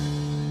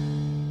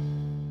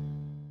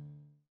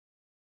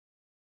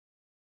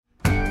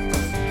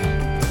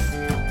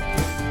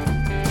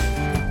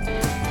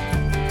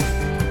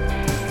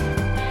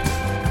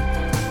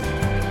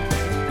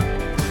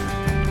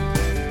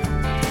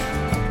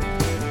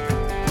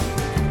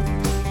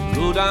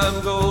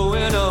 I'm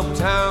going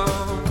uptown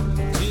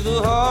to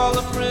the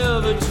Harlem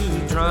River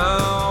to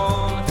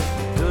drown.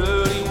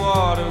 Dirty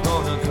water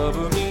gonna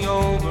cover me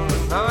over,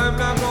 and I'm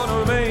not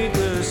gonna make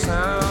a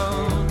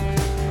sound.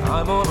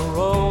 I'm on a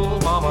roll,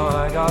 mama,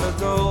 I gotta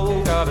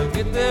go. Gotta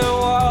get there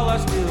while I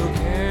still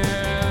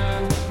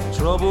can.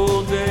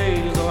 Troubled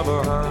days are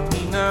behind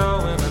me now,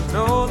 and I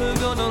know they're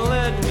gonna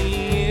let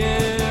me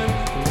in.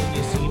 When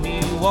you see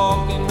me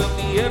walking up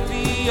the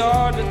empty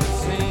yard with the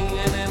singing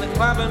and the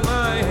clapping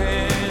my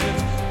hands,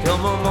 tell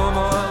my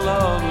mama I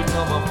love her,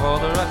 tell my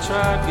father I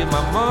tried to give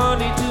my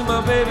money to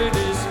my baby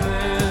to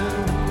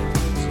spend.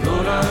 So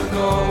Lord, I'm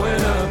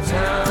going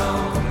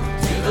uptown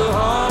to the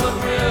Harlem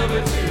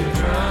River to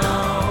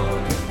drown.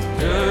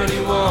 Dirty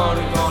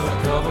water gonna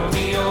cover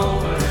me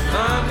over, and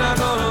I'm not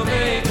gonna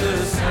make a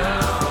sound.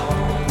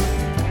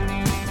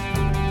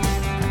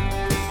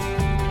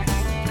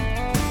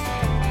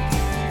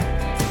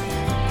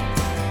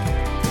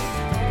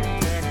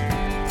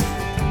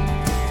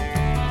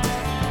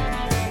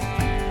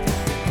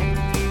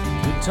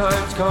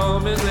 Times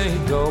come and they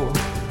go,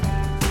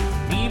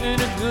 even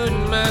a good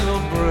man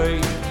will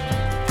break.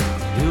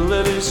 He'll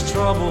let his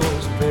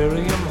troubles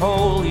bury him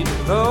whole,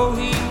 even though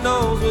he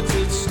knows what's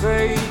at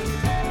stake.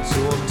 So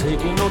I'm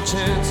taking no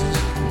chances,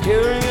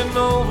 carrying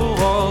over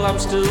while I'm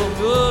still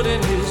good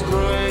in his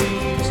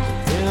grace.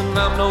 And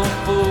I'm no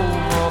fool,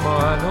 mama,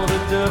 I know the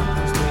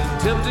difference between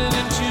tempting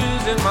and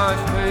choosing my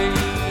fate.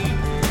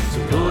 So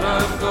Lord,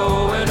 I'm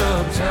going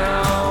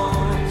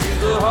uptown to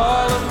the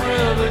Harlem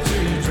River to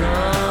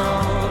drown.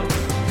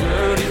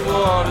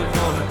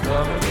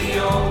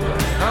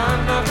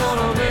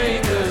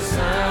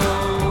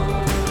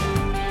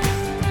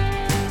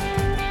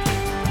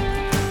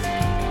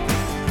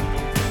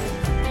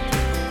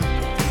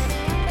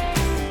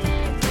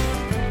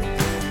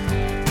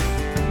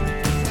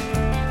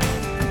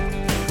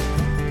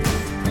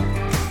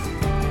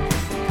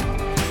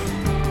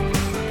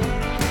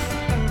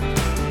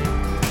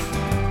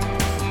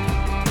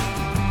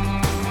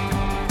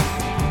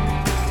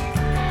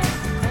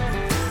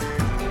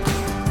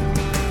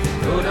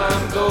 but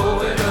I'm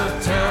going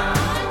uptown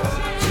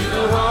to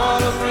the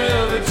Harlem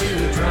River to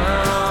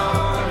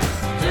drown.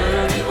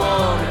 Dirty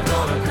water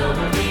gonna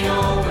cover me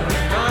over,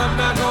 and I'm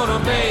not gonna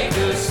make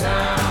a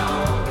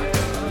sound,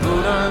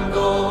 but I'm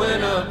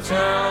going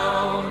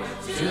uptown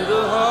to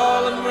the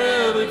Harlem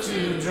River to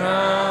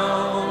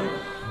drown.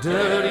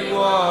 Dirty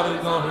water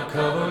gonna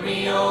cover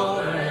me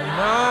over, and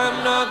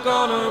I'm not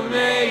gonna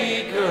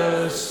make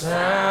a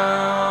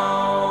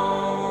sound.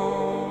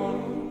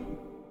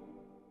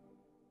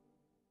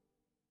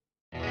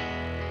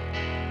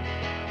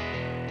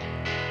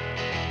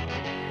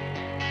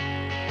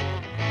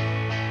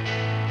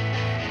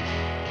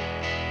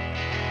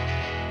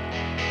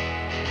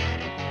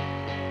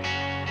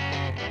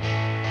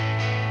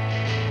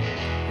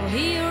 Well,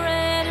 he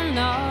read an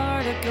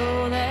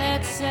article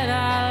that said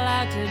I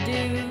like to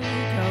do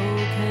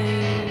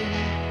cocaine.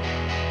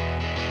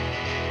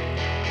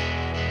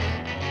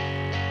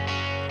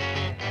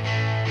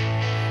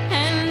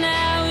 And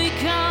now he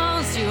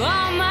comes to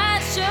all my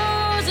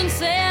shows and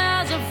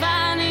says if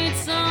I need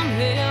some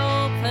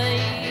help, hey.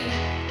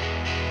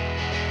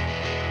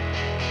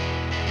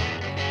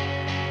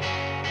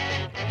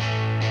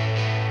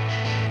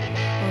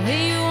 Well,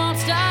 he won't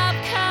stop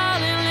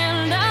calling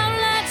and I'm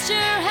not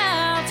sure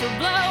how to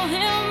blow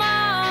him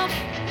off.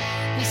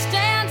 He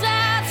stands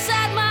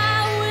outside my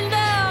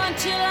window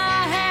until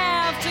I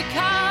have to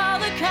call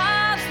the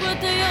cops, but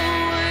they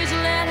always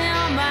let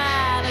him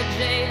out of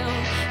jail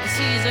 'cause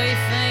he's a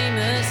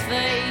famous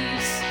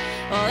face.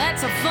 Well,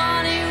 that's a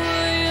funny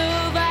way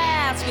of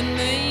asking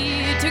me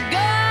to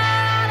go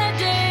on a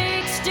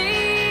date,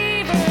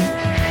 Steve.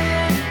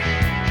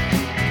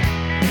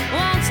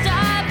 Won't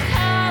stop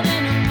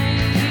calling me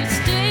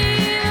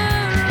Steve.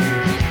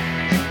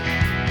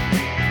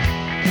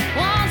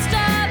 Won't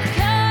stop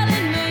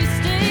calling me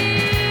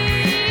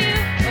Steve.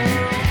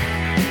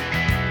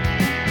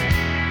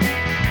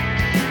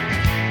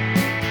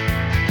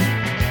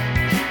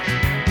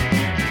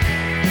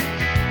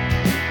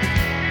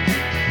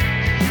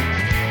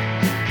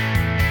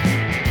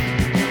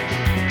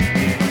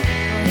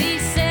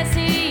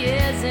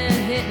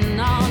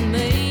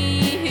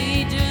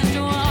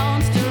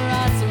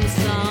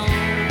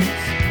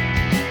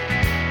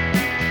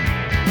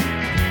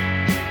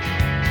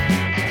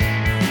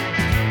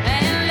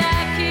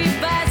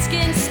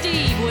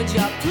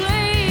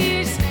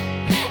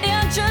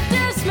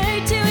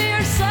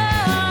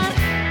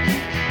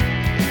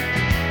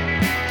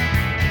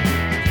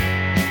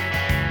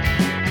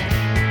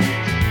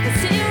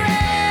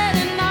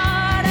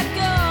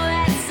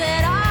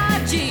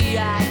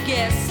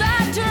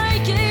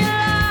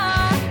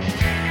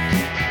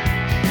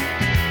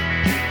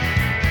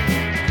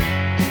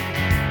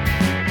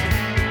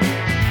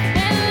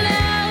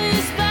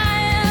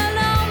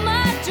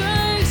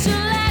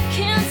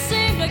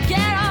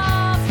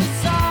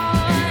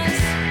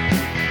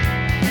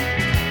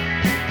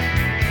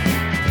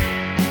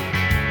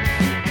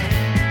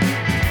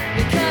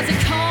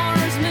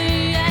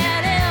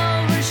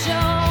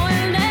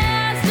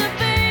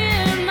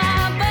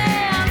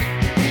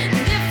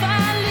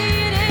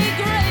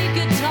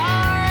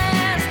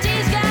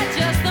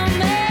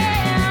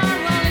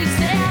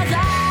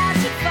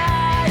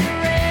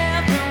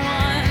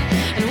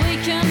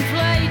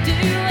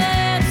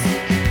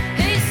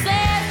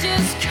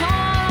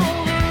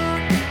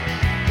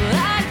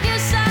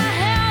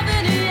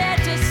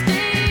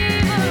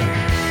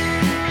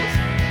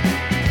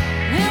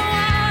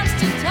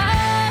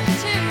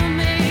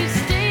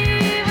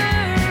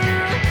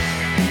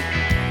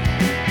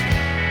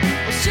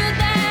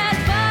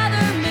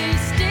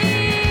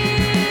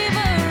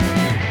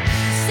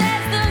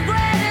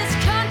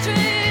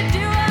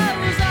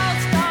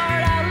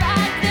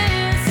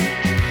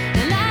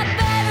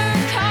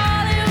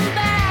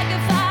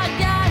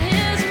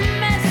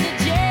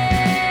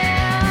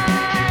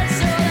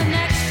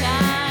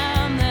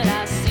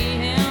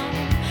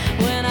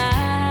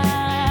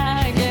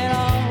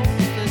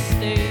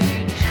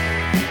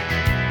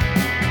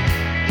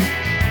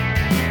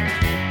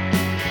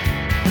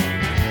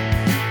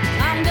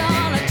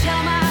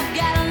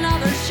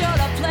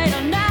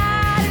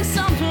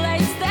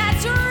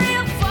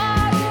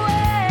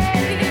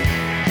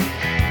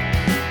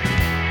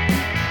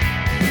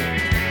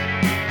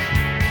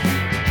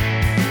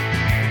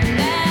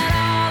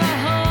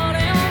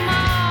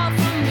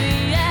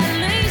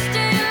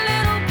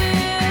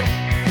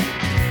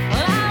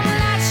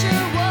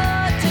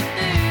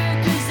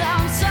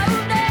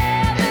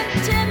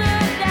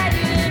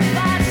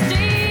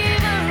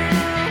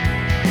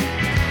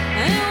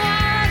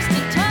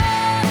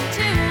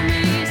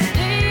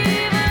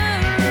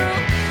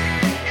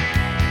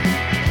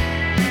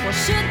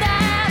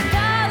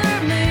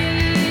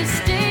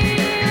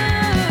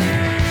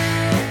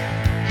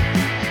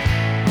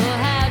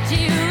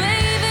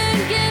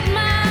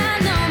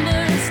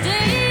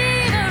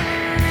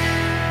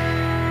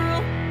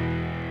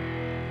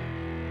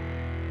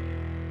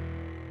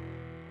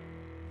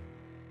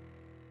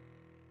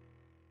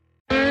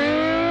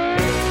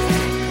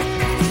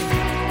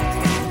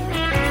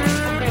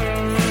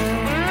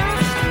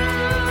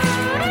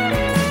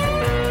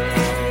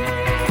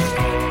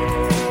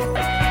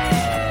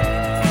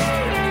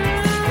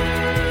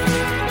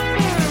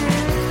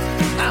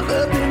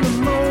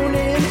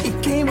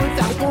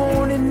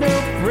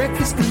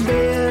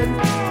 bed.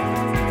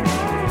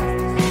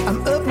 I'm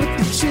up with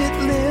the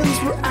chitlins,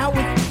 we're out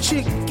with the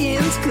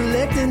chickens,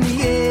 collecting the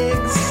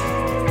eggs.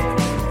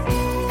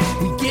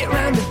 We get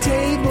round the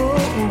table,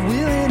 we're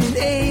willing and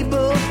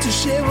able to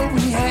share what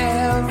we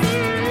have.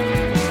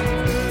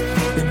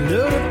 Then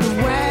load up the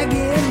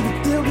wagon, but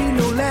there'll be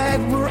no lag,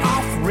 we're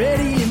off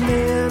ready and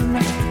then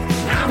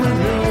I'm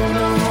alone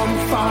on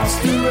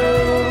Foster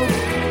Road.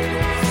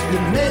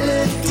 The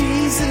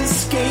melodies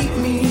escape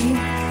me.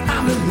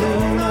 I'm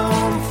alone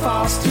on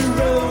Foster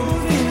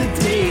Road in the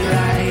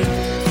daylight.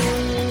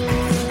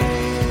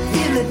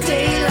 In the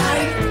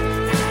daylight.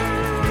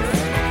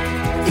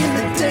 In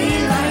the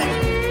daylight.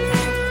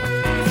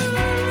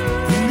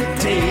 In the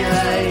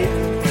daylight.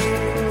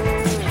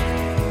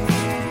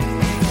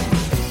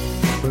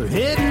 We're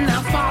heading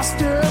out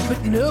Foster, but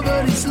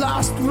nobody's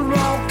lost. We're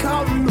all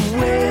caught in the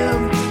web.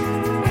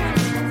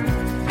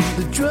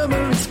 The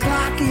drummer is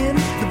clocking,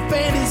 the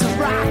band is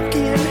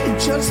rocking, and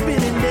Chuck's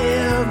spinning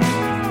them.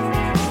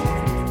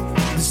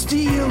 The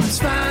steel is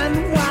fine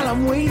while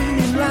I'm waiting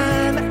in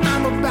line.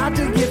 I'm about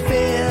to get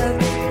fed.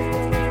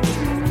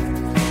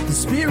 The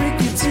spirit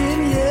gets in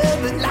you,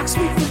 but like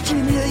sweet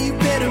Virginia, you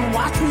better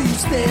watch where you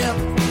step.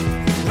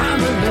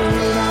 I'm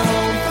alone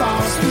on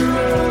Foster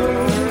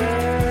Road.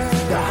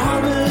 The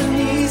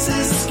harmonies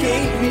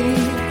escape me.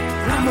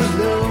 I'm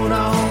alone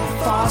on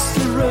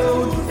Foster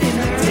Road in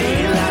the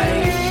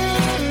daylight.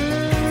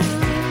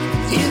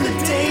 In the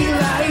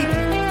daylight.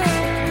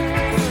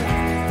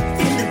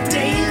 In the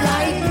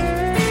daylight.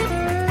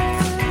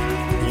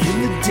 In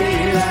the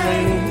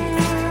daylight.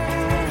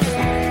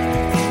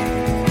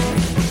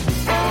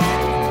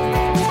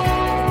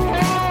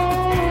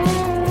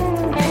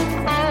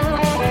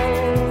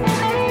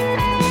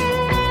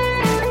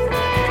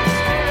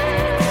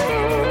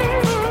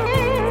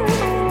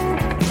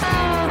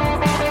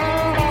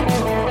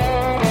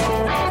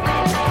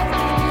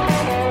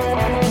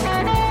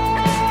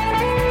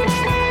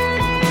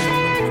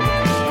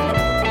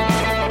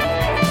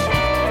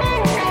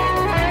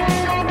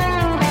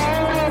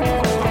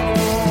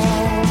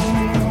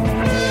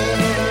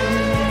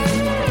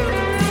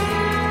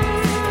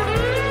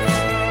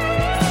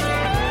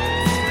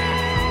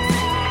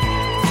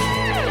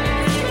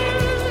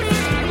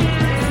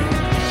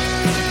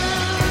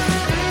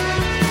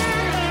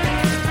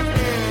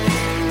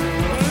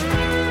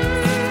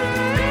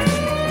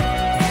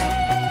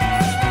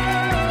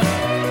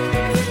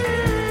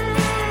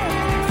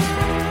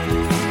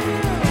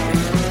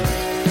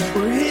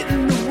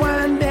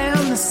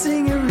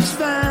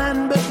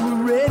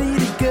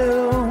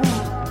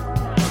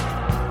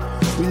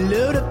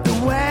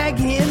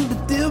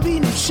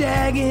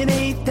 Shagging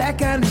ain't that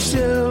kind of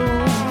show.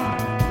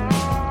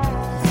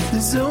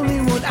 There's only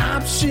one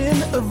option,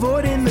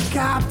 avoiding the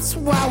cops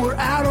while we're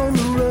out on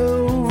the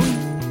road.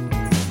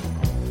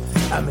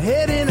 I'm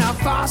heading out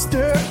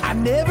Foster, I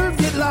never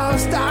get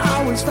lost, I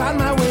always find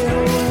my way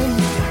home.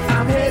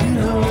 I'm heading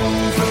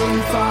home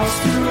from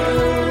Foster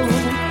Road.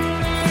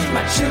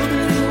 My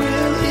children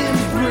will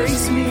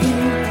embrace me.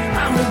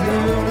 I'm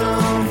alone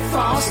on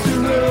Foster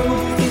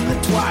Road in the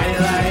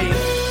twilight.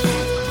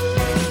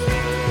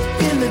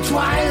 In the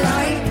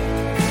twilight.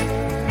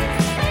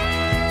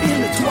 In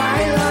the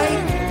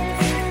twilight.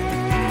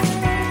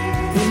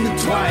 In the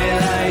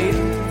twilight.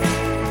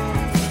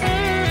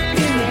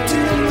 In the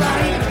dim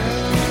light.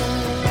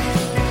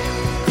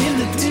 In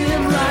the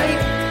dim light.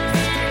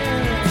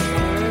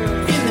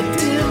 In the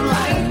dim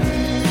light.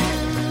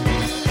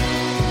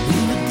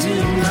 In the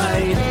dim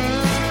light.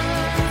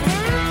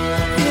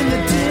 In the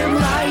dim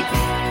light.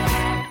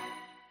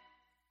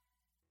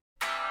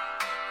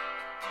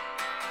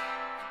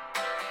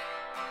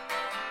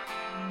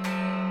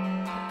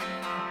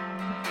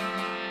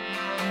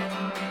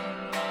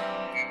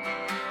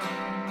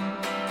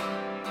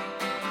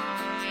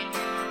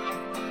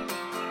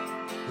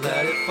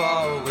 Let it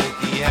fall with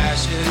the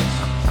ashes,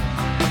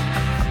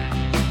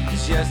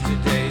 'cause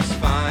yesterday's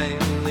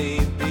finally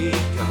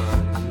begun.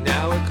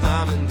 Now we're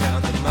climbing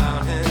down the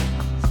mountain,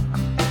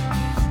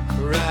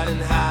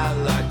 riding high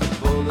like the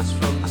bullets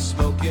from the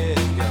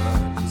smoking gun.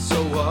 And so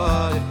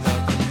what if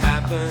nothing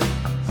happened?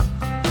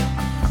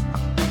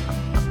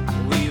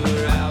 We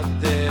were out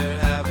there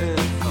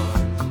having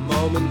fun,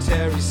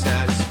 momentary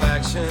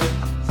satisfaction,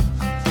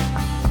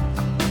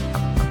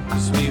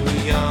 'cause we were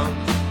young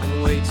and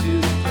way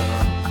too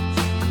young.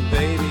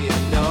 Baby, I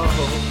know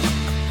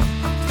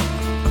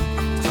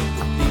that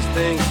these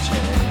things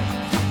change.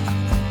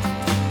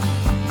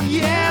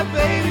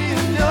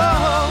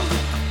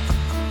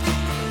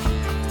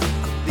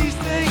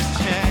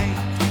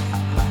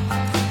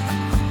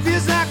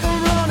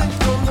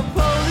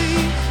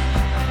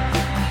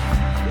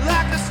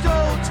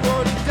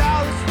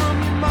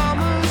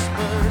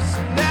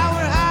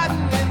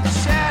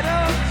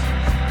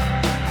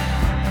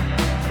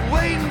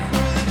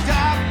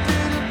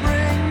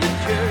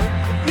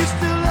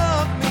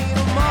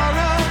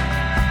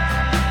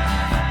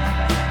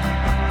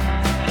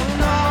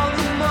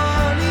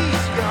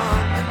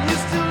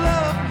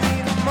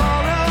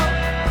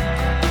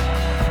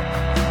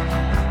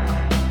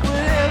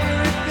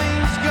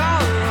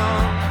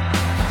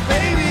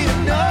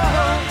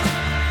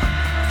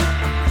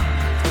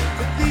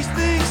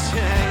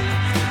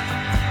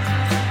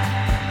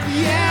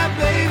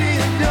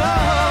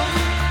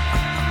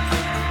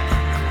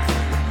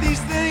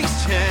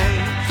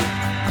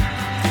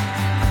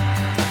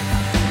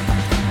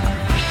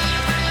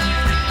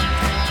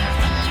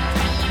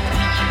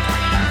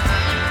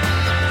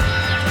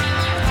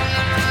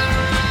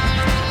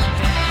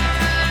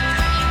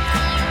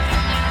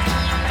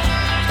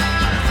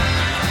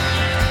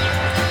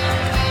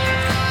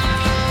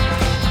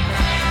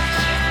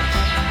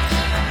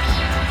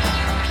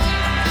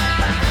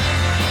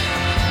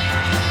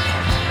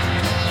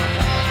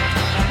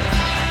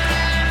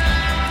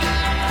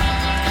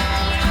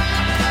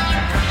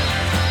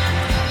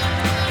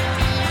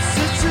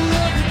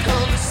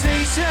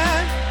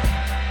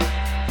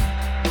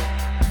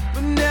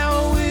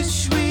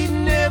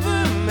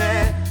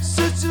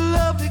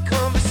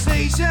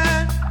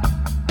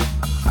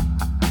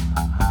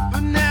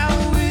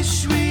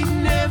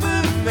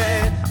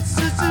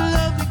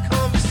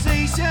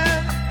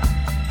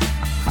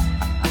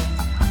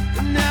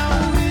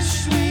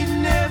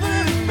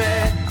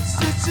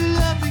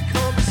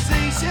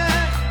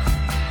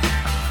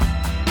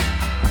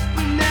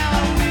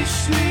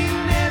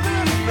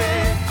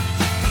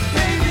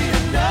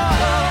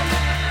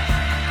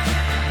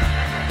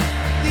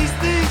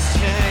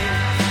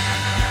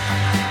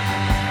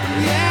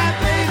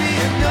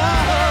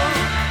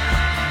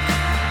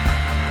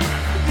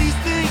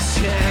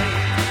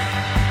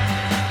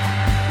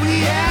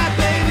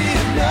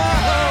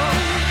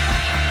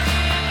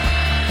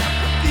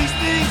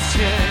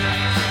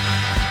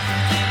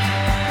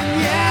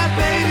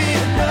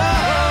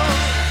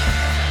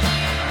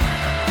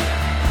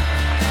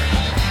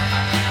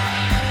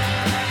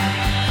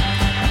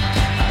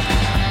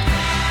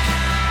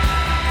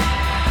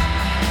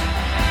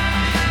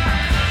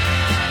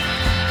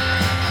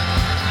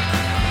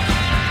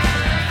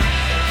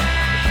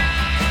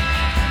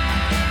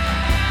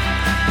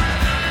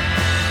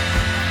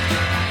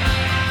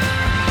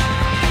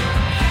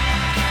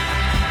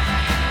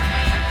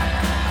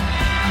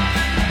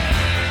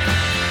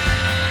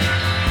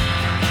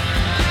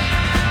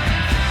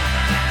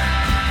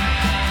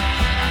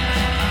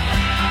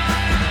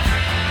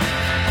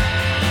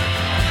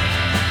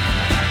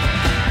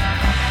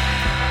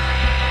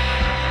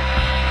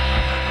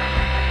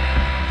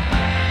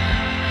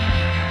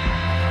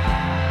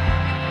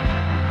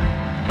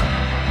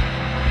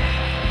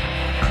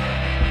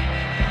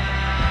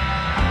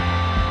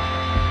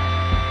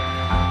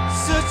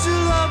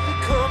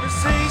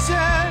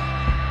 conversation.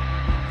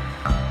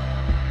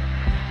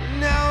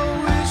 Now I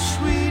wish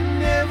we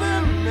never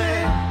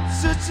met.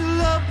 Such a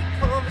lovely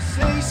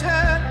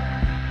conversation.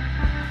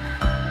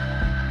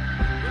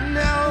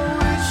 Now I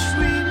wish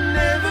we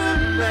never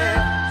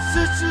met.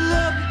 Such a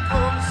lovely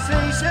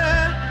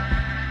conversation.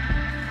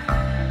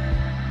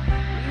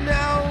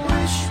 Now I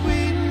wish we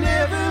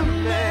never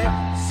met.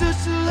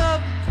 Such a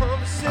lovely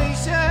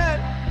conversation.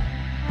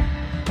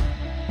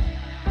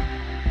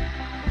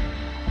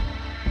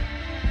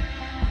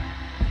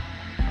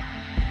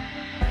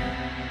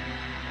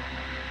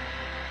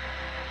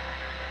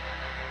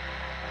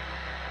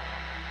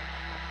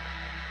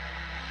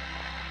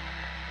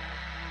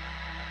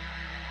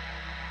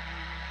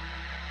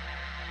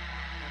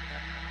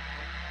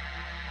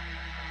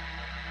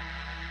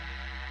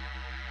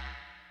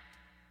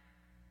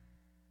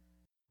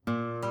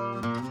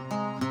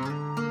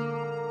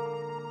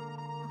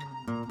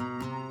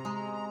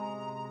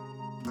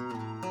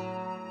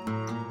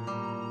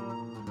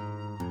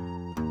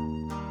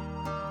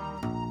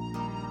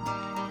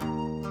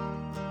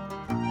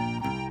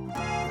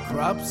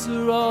 Crops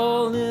are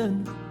all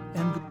in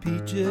and the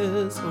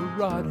peaches are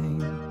rotting.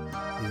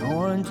 The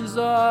oranges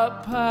are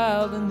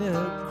piled in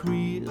their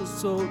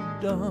creosote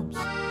dumps.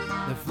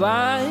 They're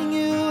flying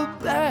you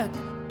back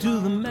to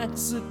the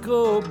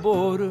Mexico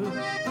border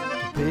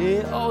to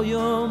pay all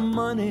your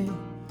money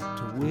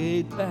to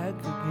wade back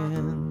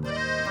again.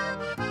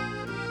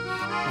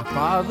 My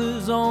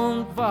father's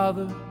own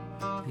father,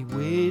 he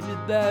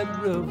waded that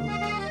river.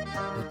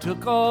 They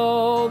took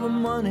all the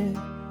money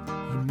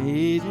he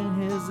made in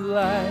his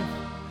life.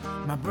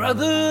 My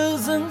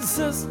brothers and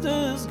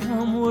sisters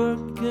come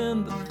work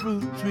in the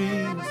fruit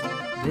trees.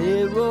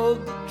 They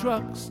rode the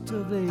trucks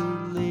till they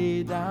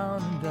lay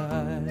down and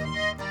died.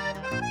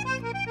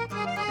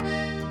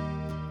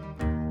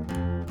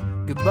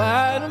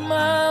 Goodbye to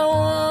my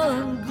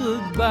one,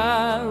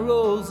 goodbye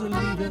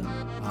Rosalita.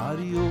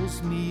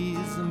 Adios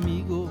mis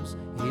amigos,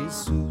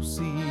 Jesus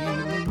y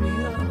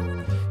Maria.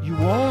 You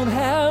won't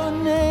have a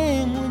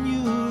name when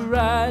you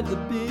ride the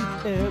big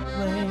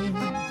airplane.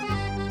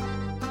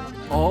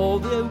 All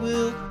they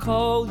will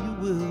call you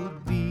will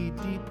be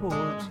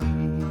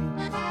deportees.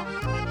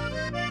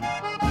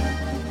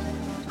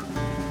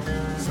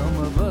 Some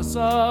of us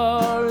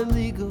are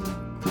illegal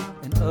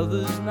and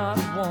others not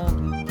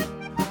wanted.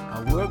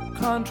 Our work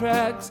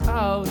contract's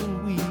out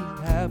and we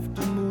have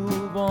to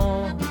move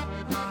on.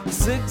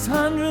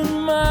 600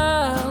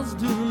 miles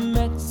to the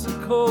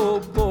Mexico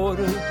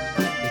border.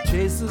 They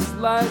chase us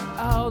like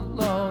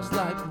outlaws,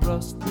 like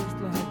rustlers,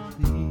 like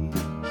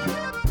thieves.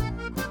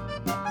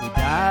 We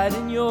died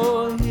in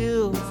your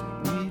hills,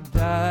 we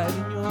died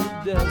in your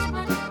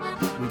desert.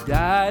 We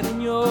died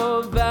in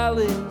your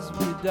valleys,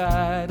 we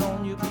died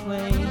on your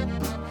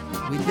plains.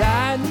 We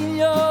died in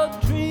your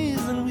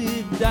trees and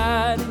we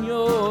died in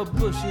your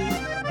bushes.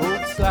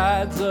 Both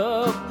sides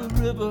of the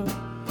river,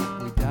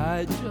 we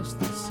died just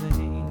the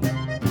same.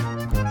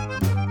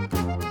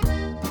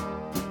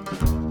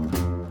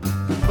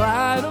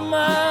 Goodbye to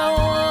my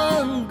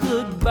one,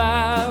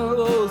 goodbye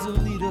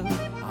Rosalita.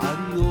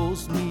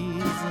 Adios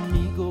mis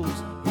amigos,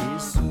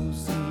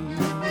 Jesus y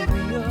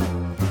Maria.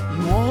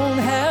 You won't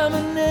have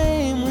a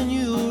name when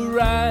you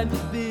ride the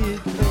big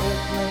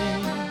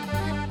airplane.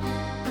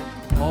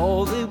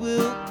 All they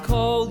will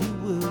call you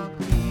will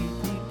be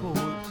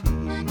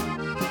deportees.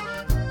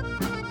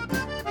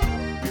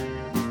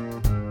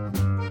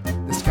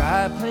 The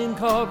sky plane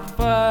caught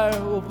fire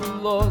over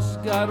Los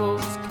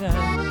Gatos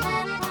Canyon.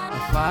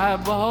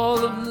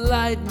 Fireball of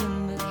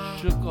lightning that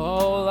shook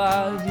all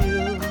our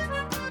hills.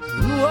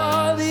 Who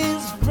are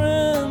these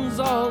friends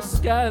all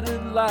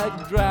scattered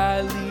like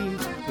dry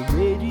leaves? The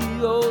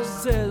radio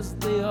says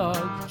they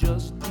are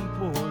just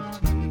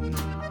deportees.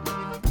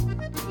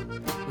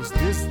 Is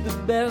this the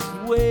best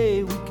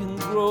way we can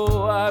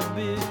grow our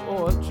big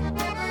orchard?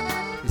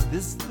 Is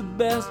this the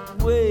best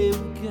way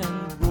we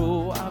can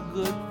grow our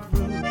good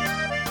fruit?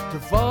 To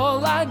fall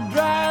like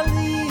dry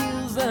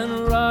leaves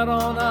and rot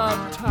on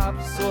our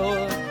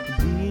topsoil,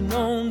 be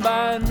known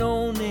by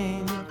no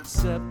name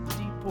except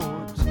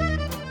deportee.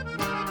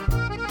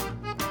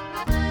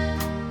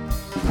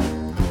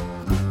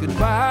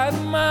 Goodbye to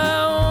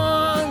my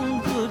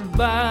one,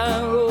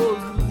 goodbye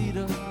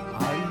Rosalita.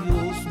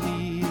 Adios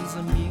mis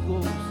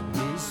amigos,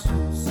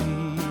 Jesus y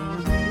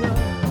Maria.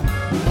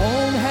 You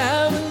won't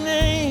have a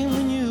name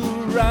when you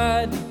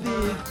ride the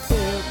big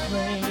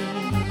airplane.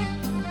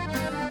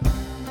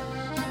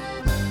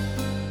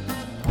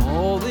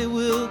 All they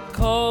will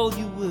call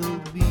you will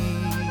be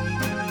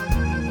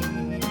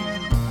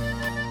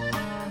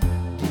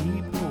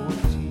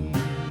deportees.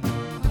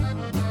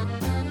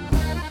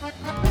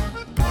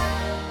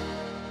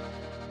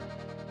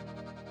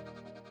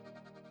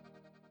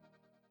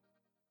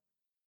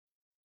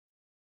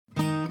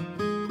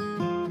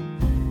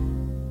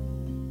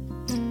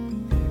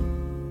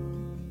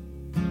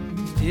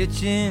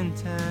 Stitch in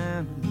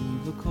time to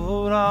leave the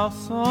coat all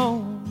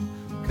sewn,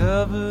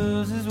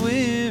 covers his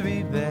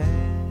weary back.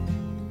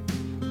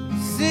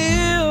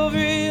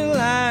 Silvery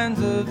lines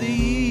of the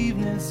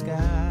evening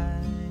sky,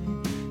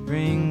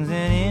 brings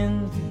an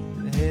end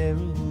to the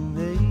herald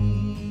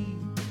day.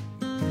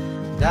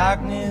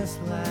 Darkness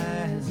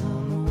lies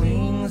on the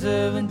wings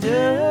of a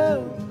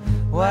dove,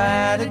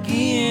 white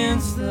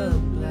against the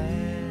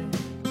black,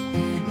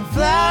 and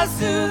flies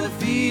to the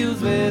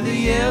fields where the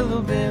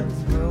yellow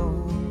bells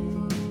grow,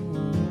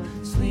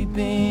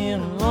 sleeping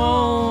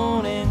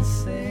alone and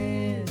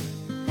sad,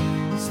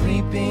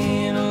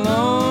 sleeping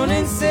alone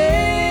and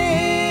sad.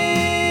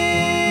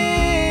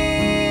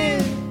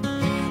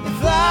 It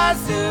flies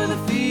to the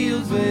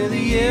fields where the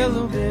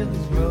yellow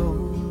bells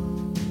grow,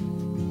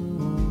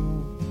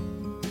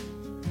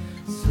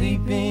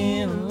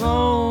 sleeping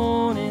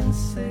alone and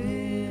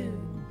sad.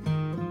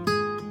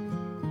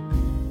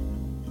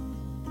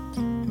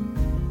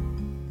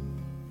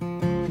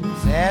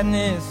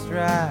 Sadness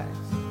strikes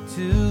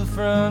two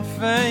front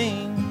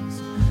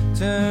fangs,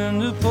 turn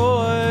to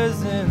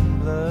poison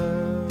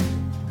blood.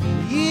 The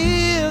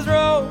years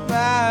roll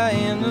by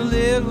and the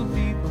little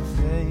people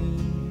say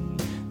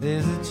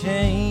there's a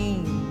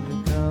change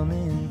a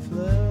coming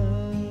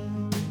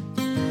flood.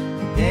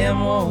 The dam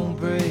won't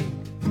break,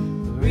 the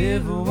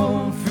river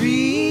won't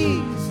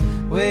freeze.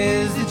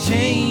 Where's the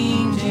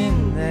change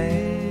in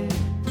that?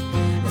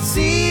 I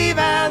see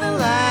by the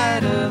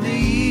light of the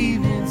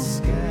evening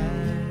sky,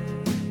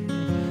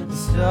 the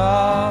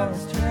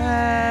stars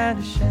trying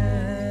to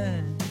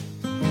shine,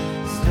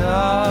 the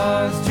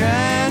stars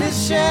trying to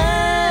shine.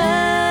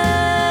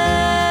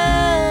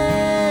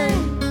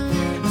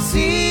 I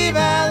see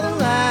by the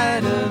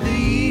light of the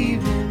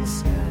evening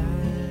sky,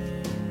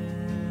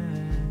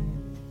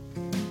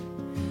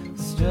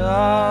 the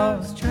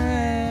stars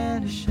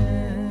trying to shine.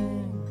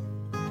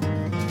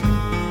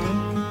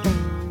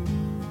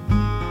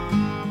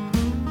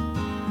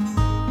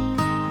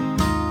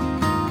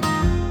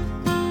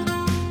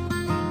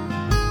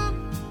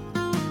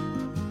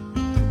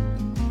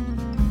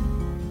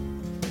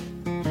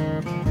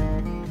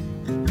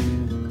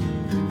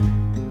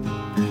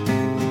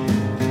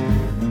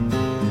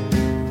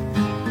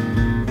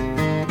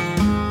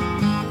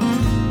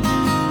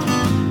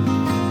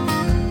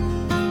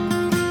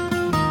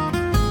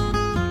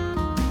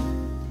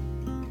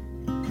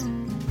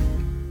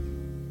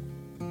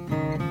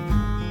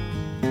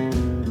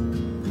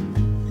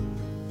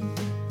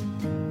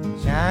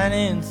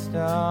 Shining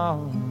star,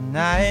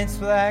 night's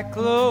black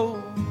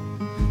glow,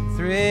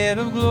 thread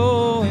of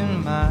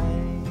glowing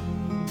mind.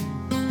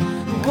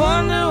 I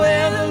wonder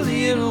where the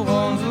little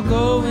ones are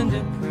going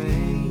to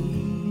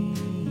pray,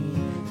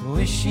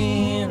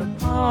 wishing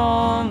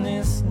upon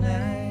this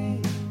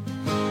night.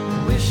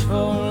 I wish for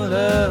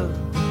love,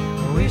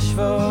 I wish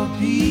for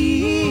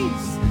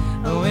peace,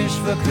 I wish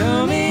for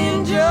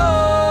coming joy,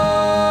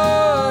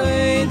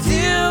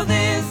 till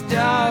this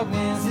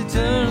darkness it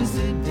turns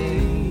to day.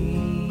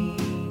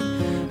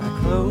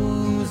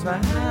 Close my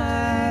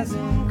eyes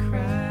and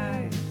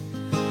cry,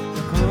 I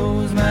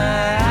close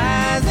my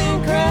eyes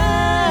and cry,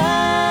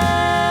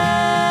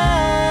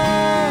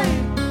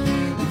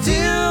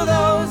 until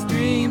those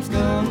dreams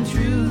come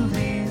true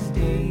these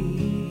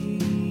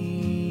days.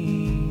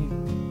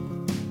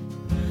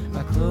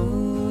 I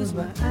close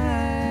my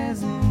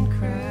eyes and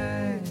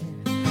cry,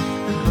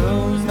 I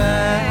close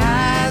my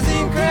eyes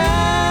and cry,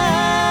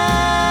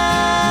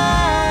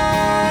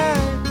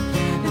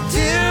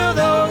 until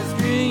those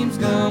dreams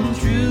come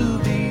true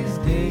these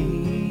days.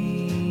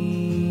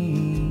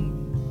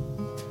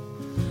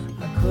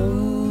 I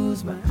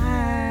close my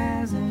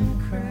eyes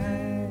and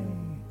cry.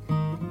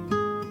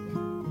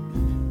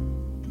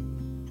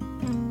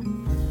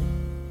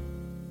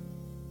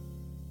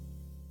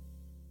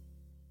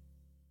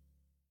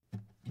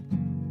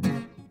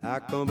 I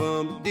come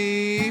from the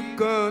deep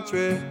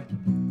country,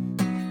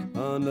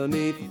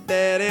 underneath the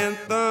dead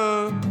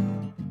anthem,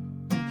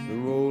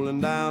 rolling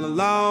down a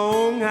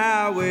long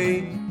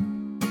highway.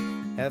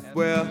 That's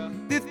where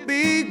this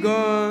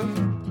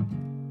begun.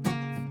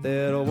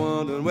 Instead of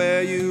wondering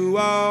where you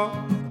are,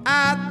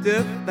 I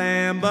just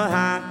stand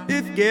behind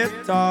this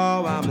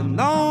guitar. I'm in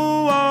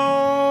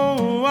lonesome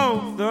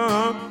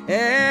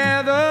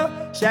as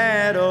a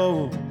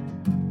shadow.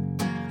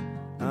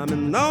 I'm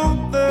in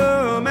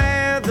lonesome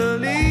as a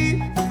leaf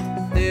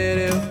that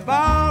is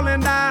falling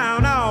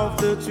down off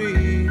the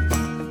tree.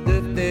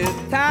 Just as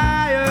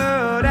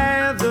tired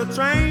as the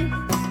train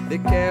they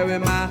carry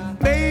my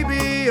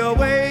baby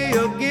away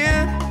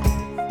again.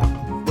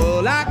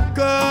 Well, I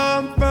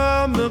come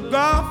from the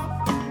Gulf,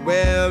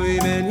 where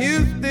even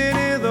Houston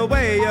is a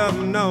way up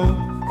north.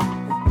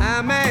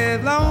 I'm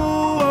as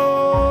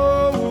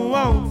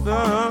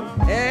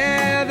lonesome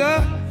as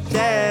a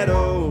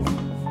shadow.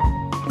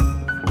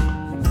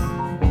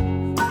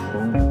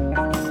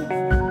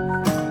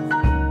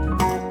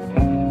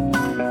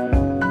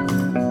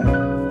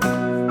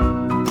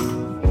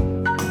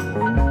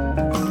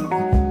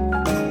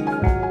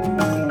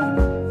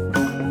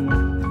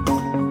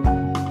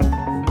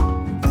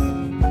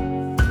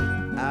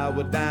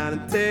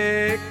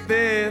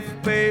 Texas,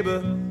 baby,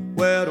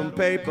 where them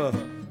paper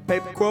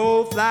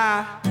crows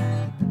fly.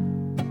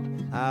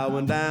 I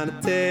went down to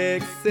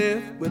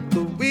Texas with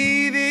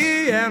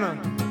Louisiana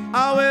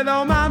always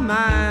on my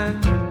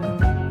mind.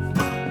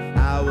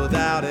 I was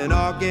out in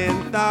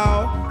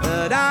Arkansas,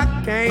 but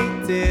I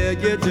can't tell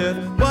you just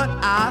what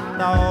I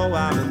thought.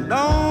 I'm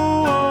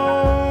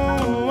alone.